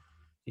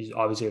 He's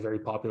obviously a very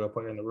popular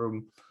player in the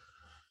room.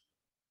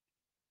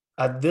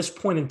 At this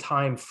point in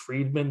time,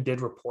 Friedman did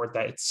report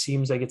that it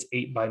seems like it's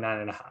 8 by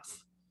 9.5.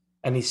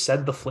 And he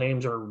said the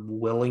Flames are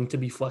willing to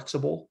be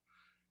flexible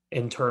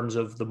in terms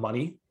of the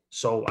money.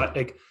 So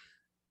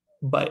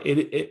but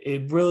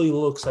it really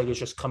looks like it's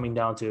just coming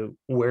down to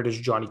where does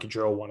Johnny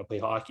Gaudreau want to play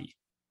hockey,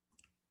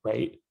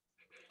 right?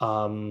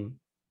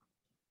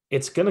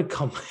 It's gonna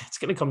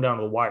come down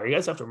to the wire. You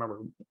guys have to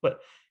remember,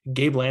 but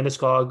Gabe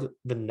Landeskog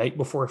the night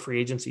before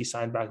free agency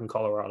signed back in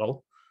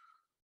Colorado.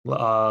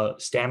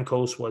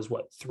 Stamkos was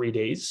 3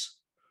 days.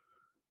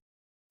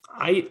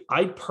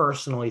 I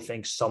personally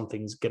think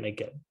something's gonna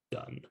get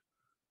done.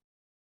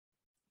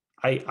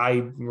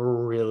 I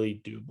really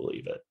do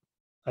believe it.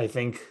 I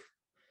think,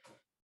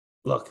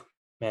 look,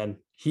 man,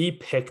 he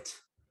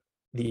picked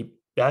the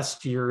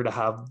best year to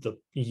have the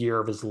year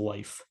of his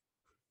life.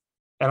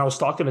 And I was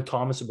talking to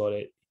Thomas about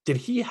it. Did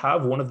he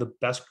have one of the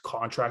best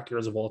contract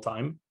years of all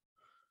time?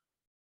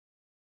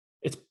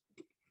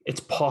 It's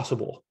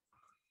possible,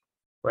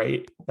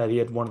 right? That he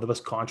had one of the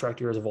best contract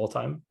years of all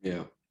time.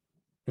 Yeah.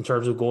 In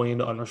terms of going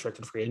into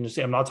unrestricted free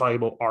agency. I'm not talking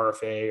about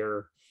RFA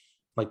or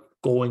like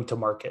going to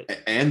market.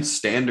 And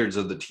standards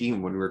of the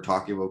team when we were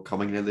talking about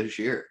coming into this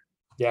year.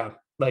 Yeah.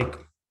 Like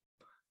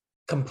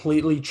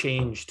completely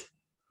changed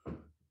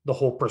the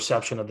whole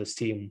perception of this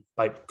team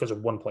because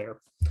of one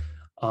player.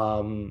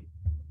 I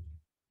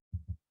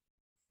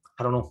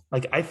don't know.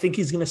 Like, I think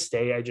he's going to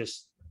stay.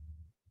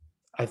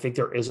 I think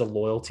there is a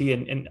loyalty.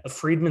 And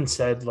Friedman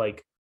said,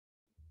 like,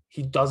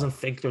 he doesn't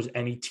think there's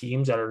any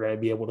teams that are going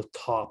to be able to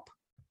top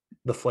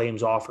the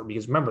Flames offer.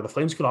 Because remember, the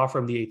Flames can offer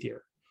him the 8th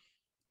year,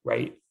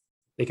 right?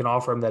 They can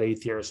offer him that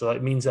 8th year. So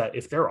that means that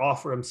if they're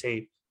offering him,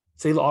 say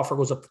the offer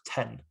goes up to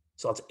 10,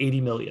 so that's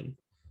 $80 million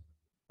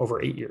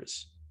over 8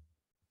 years.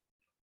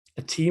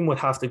 A team would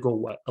have to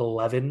go,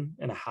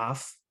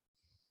 11.5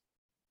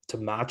 to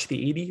match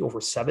the 80 over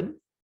 7?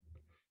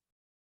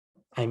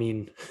 I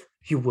mean,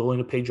 are you willing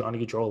to pay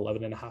Johnny Gaudreau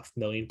 $11.5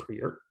 million per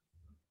year?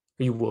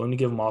 Are you willing to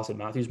give Austin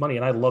Matthews money?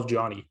 And I love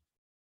Johnny.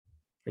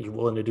 Are you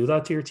willing to do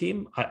that to your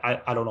team?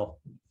 I don't know.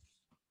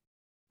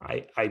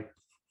 I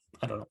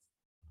don't know.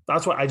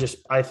 That's why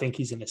I think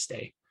he's going to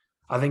stay.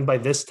 I think by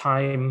this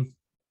time,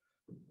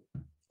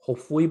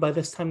 hopefully by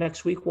this time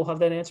next week, we'll have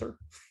that answer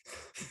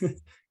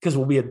because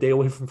we'll be a day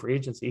away from free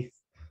agency.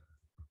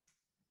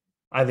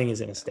 I think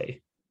he's going to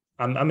stay.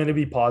 I'm going to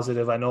be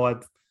positive. I know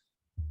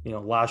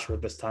last year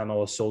at this time I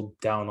was so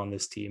down on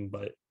this team,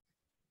 but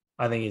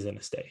I think he's going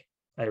to stay.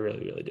 I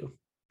really, really do.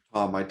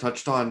 I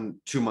touched on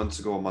 2 months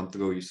ago, a month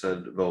ago, you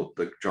said about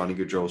the Johnny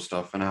Gaudreau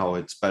stuff and how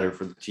it's better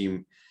for the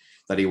team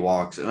that he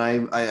walks. And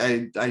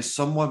I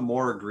somewhat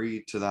more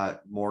agree to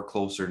that more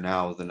closer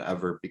now than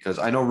ever, because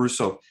I know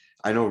Russo,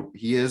 I know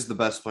he is the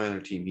best player on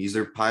their team. He's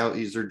their pilot,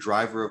 he's their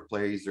driver of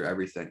play, he's their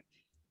everything.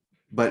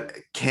 But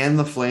can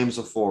the Flames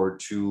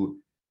afford to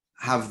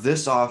have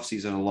this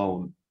offseason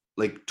alone,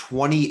 like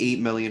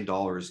 $28 million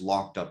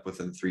locked up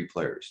within 3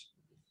 players?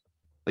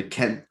 Like,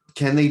 can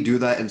they do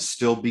that and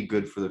still be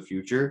good for the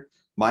future?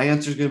 My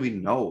answer is going to be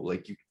no.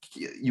 Like,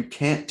 you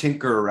can't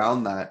tinker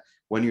around that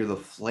when you're the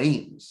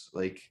Flames.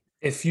 Like,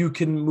 If you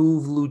can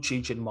move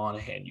Lucic and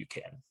Monahan, you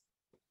can.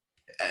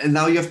 and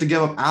now you have to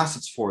give up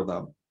assets for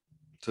them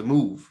to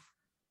move.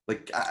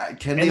 Like,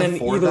 can they And then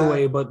afford either that?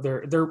 way, but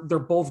they're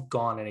both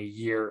gone in a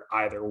year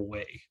either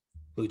way.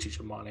 Lucic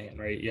and Monahan,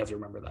 right? You have to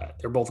remember that.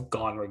 They're both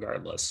gone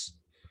regardless.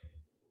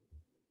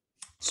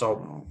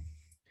 So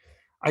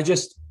I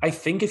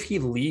think if he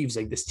leaves,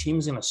 like, this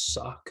team's gonna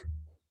suck.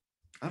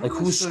 I don't Like,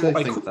 who's necessarily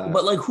scoring? think that.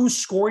 But like, who's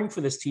scoring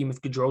for this team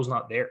if Gaudreau's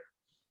not there?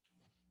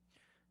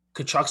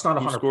 Kachuk's not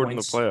Who 100 scored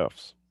points. in the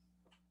playoffs?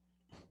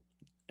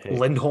 Hey,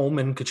 Lindholm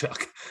and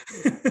Kachuk.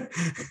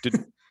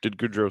 did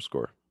Gaudreau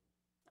score?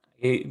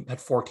 He had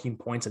 14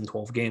 points in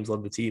 12 games,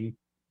 led the team.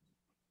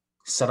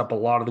 Set up a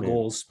lot of the Man.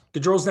 goals.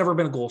 Gaudreau's never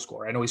been a goal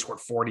scorer. I know he scored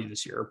 40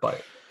 this year,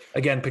 but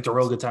again, picked a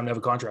real good time to have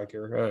a contract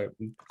here. Career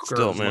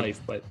Still, of his man.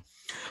 life, but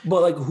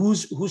like,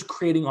 who's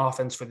creating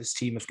offense for this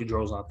team if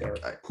Gaudreau's not there?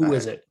 Who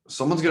is it?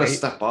 Someone's gonna Right?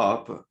 step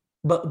up.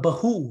 But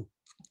who?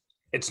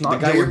 It's The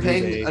not guy you're Dylan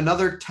paying Dubé.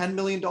 another $10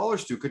 million to,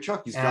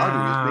 Kachuk. He's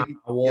got to. He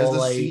Well, has the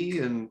like, C,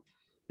 and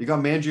you got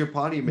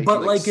Mangiapane making but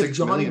like like, if $6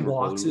 Johnny million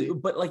walks,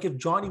 reportedly. but like, if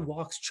Johnny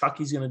walks,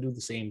 Chucky's gonna do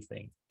the same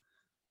thing.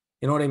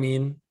 You know what I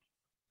mean?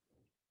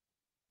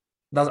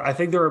 I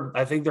think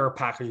they're a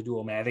package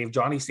duo, man. I think if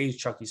Johnny stays,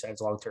 Chucky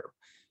signs long term.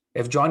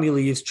 If Johnny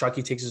leaves,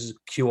 Chucky takes his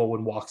QO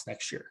and walks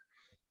next year.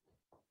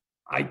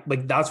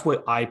 That's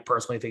what I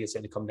personally think it's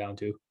going to come down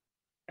to.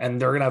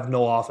 And they're going to have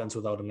no offense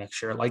without him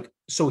next year. Like,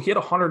 so he had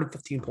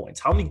 115 points.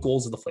 How many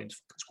goals did the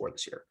Flames score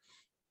this year?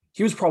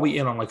 He was probably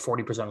in on like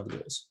 40% of the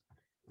goals.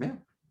 Yeah.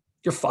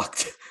 You're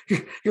fucked.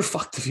 You're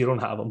fucked if you don't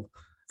have him.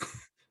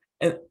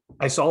 And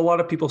I saw a lot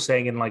of people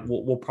saying, and like,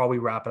 we'll probably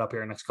wrap it up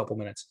here in the next couple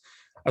minutes.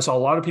 I saw a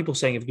lot of people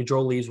saying, if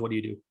Gaudreau leaves, what do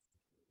you do?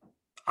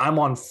 I'm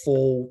on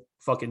full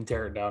fucking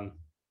tear it down.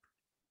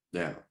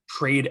 Yeah.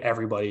 Trade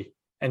everybody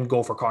and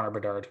go for Connor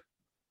Bedard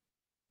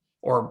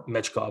or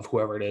Michkov,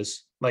 whoever it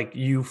is. Like,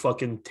 you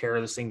fucking tear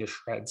this thing to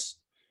shreds.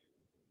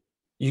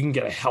 You can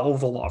get a hell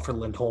of a lot for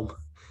Lindholm.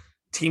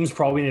 Teams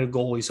probably need a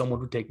goalie. Someone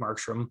would take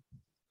Markstrom.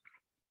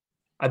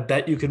 I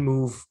bet you can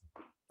move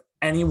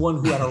anyone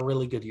who had a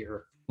really good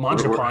year.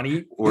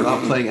 Mangiapane. We're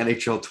not playing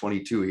NHL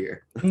 22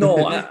 here.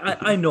 No,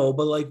 I know,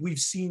 but like, we've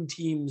seen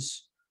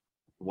teams.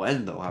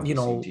 When though? Haven't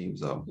seen teams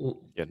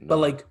though. Yeah, But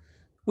no. like,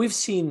 we've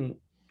seen,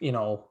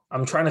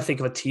 I'm trying to think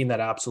of a team that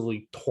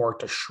absolutely tore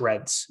to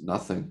shreds.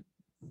 Nothing.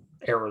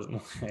 Arizona,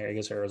 I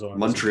guess Arizona.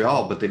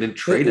 Montreal, but they didn't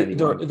trade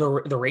anyone.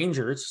 The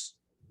Rangers,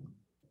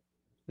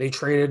 they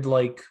traded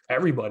like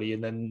everybody,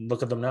 and then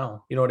look at them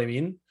now. You know what I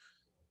mean?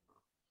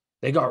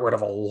 They got rid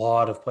of a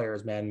lot of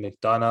players, man.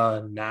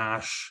 McDonough,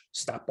 Nash,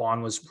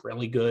 Stepan was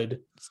really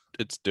good.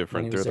 It's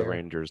different. he They're was the there.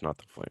 Rangers, not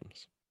the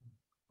Flames.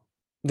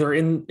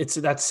 It's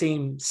that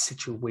same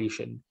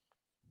situation,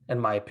 in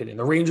my opinion.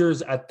 The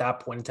Rangers at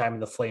that point in time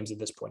and the Flames at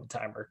this point in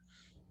time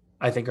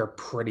I think are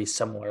pretty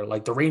similar.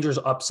 Like, the Rangers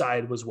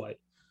upside was what?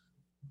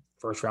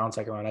 First round,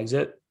 second round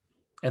exit.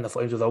 And the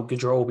Flames without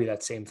Gaudreau will be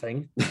that same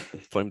thing.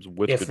 Flames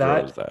with If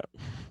Gaudreau is that.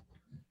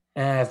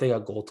 And if they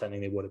got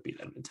goaltending, they would have beat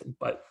Edmonton.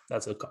 But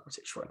that's a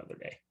conversation for another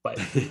day. But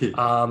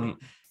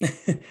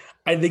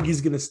I think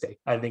he's gonna stay.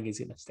 I think he's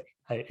gonna stay.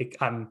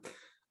 I'm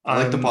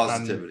I like the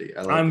positivity.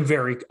 I'm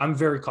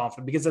very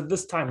confident, because at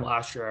this time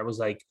last year I was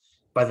like,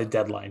 by the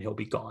deadline he'll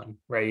be gone,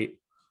 right?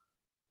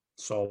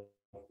 So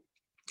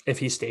if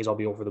he stays, I'll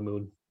be over the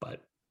moon.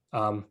 But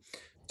Tom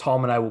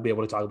and I will be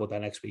able to talk about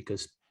that next week,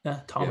 because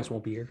Thomas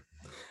won't be here.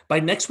 By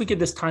next week at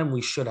this time,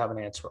 we should have an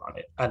answer on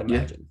it, I'd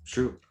imagine.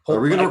 True. Are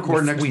we gonna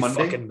record next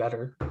Monday? Fucking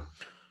better.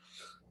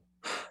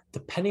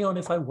 Depending on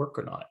if I work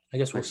or not. I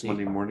guess we'll Next see.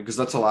 Monday morning, because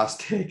that's the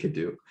last day I could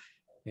do.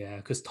 Yeah,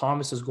 because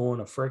Thomas is going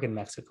to friggin'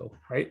 Mexico,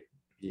 right?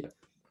 Yeah.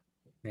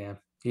 Yeah.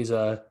 He's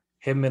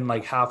him and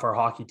like half our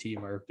hockey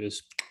team are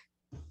just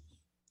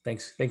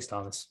thanks,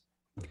 Thomas.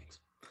 Thanks.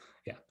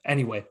 Yeah.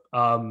 Anyway,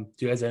 do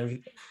you guys have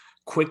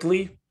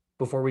quickly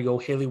before we go,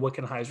 Haley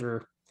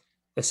Wickenheiser,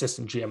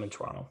 assistant GM in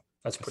Toronto.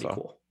 That's pretty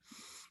cool.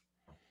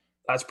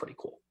 That's pretty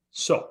cool.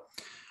 So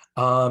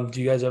do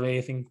you guys have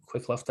anything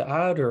quick left to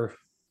add, or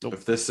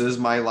If this is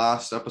my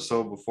last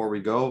episode before we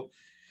go,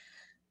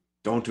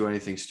 don't do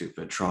anything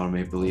stupid. Toronto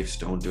Maple Leafs,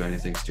 don't do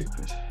anything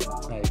stupid.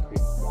 I agree.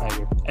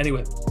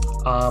 Anyway,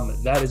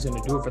 that is going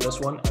to do it for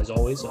this one. As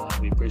always,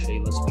 we appreciate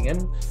you listening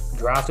in.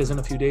 Draft is in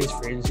a few days.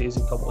 Free agency is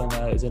in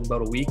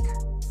about a week.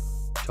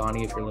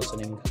 Johnny, if you're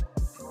listening,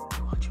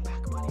 I want you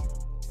back, buddy.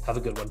 Have a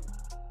good one.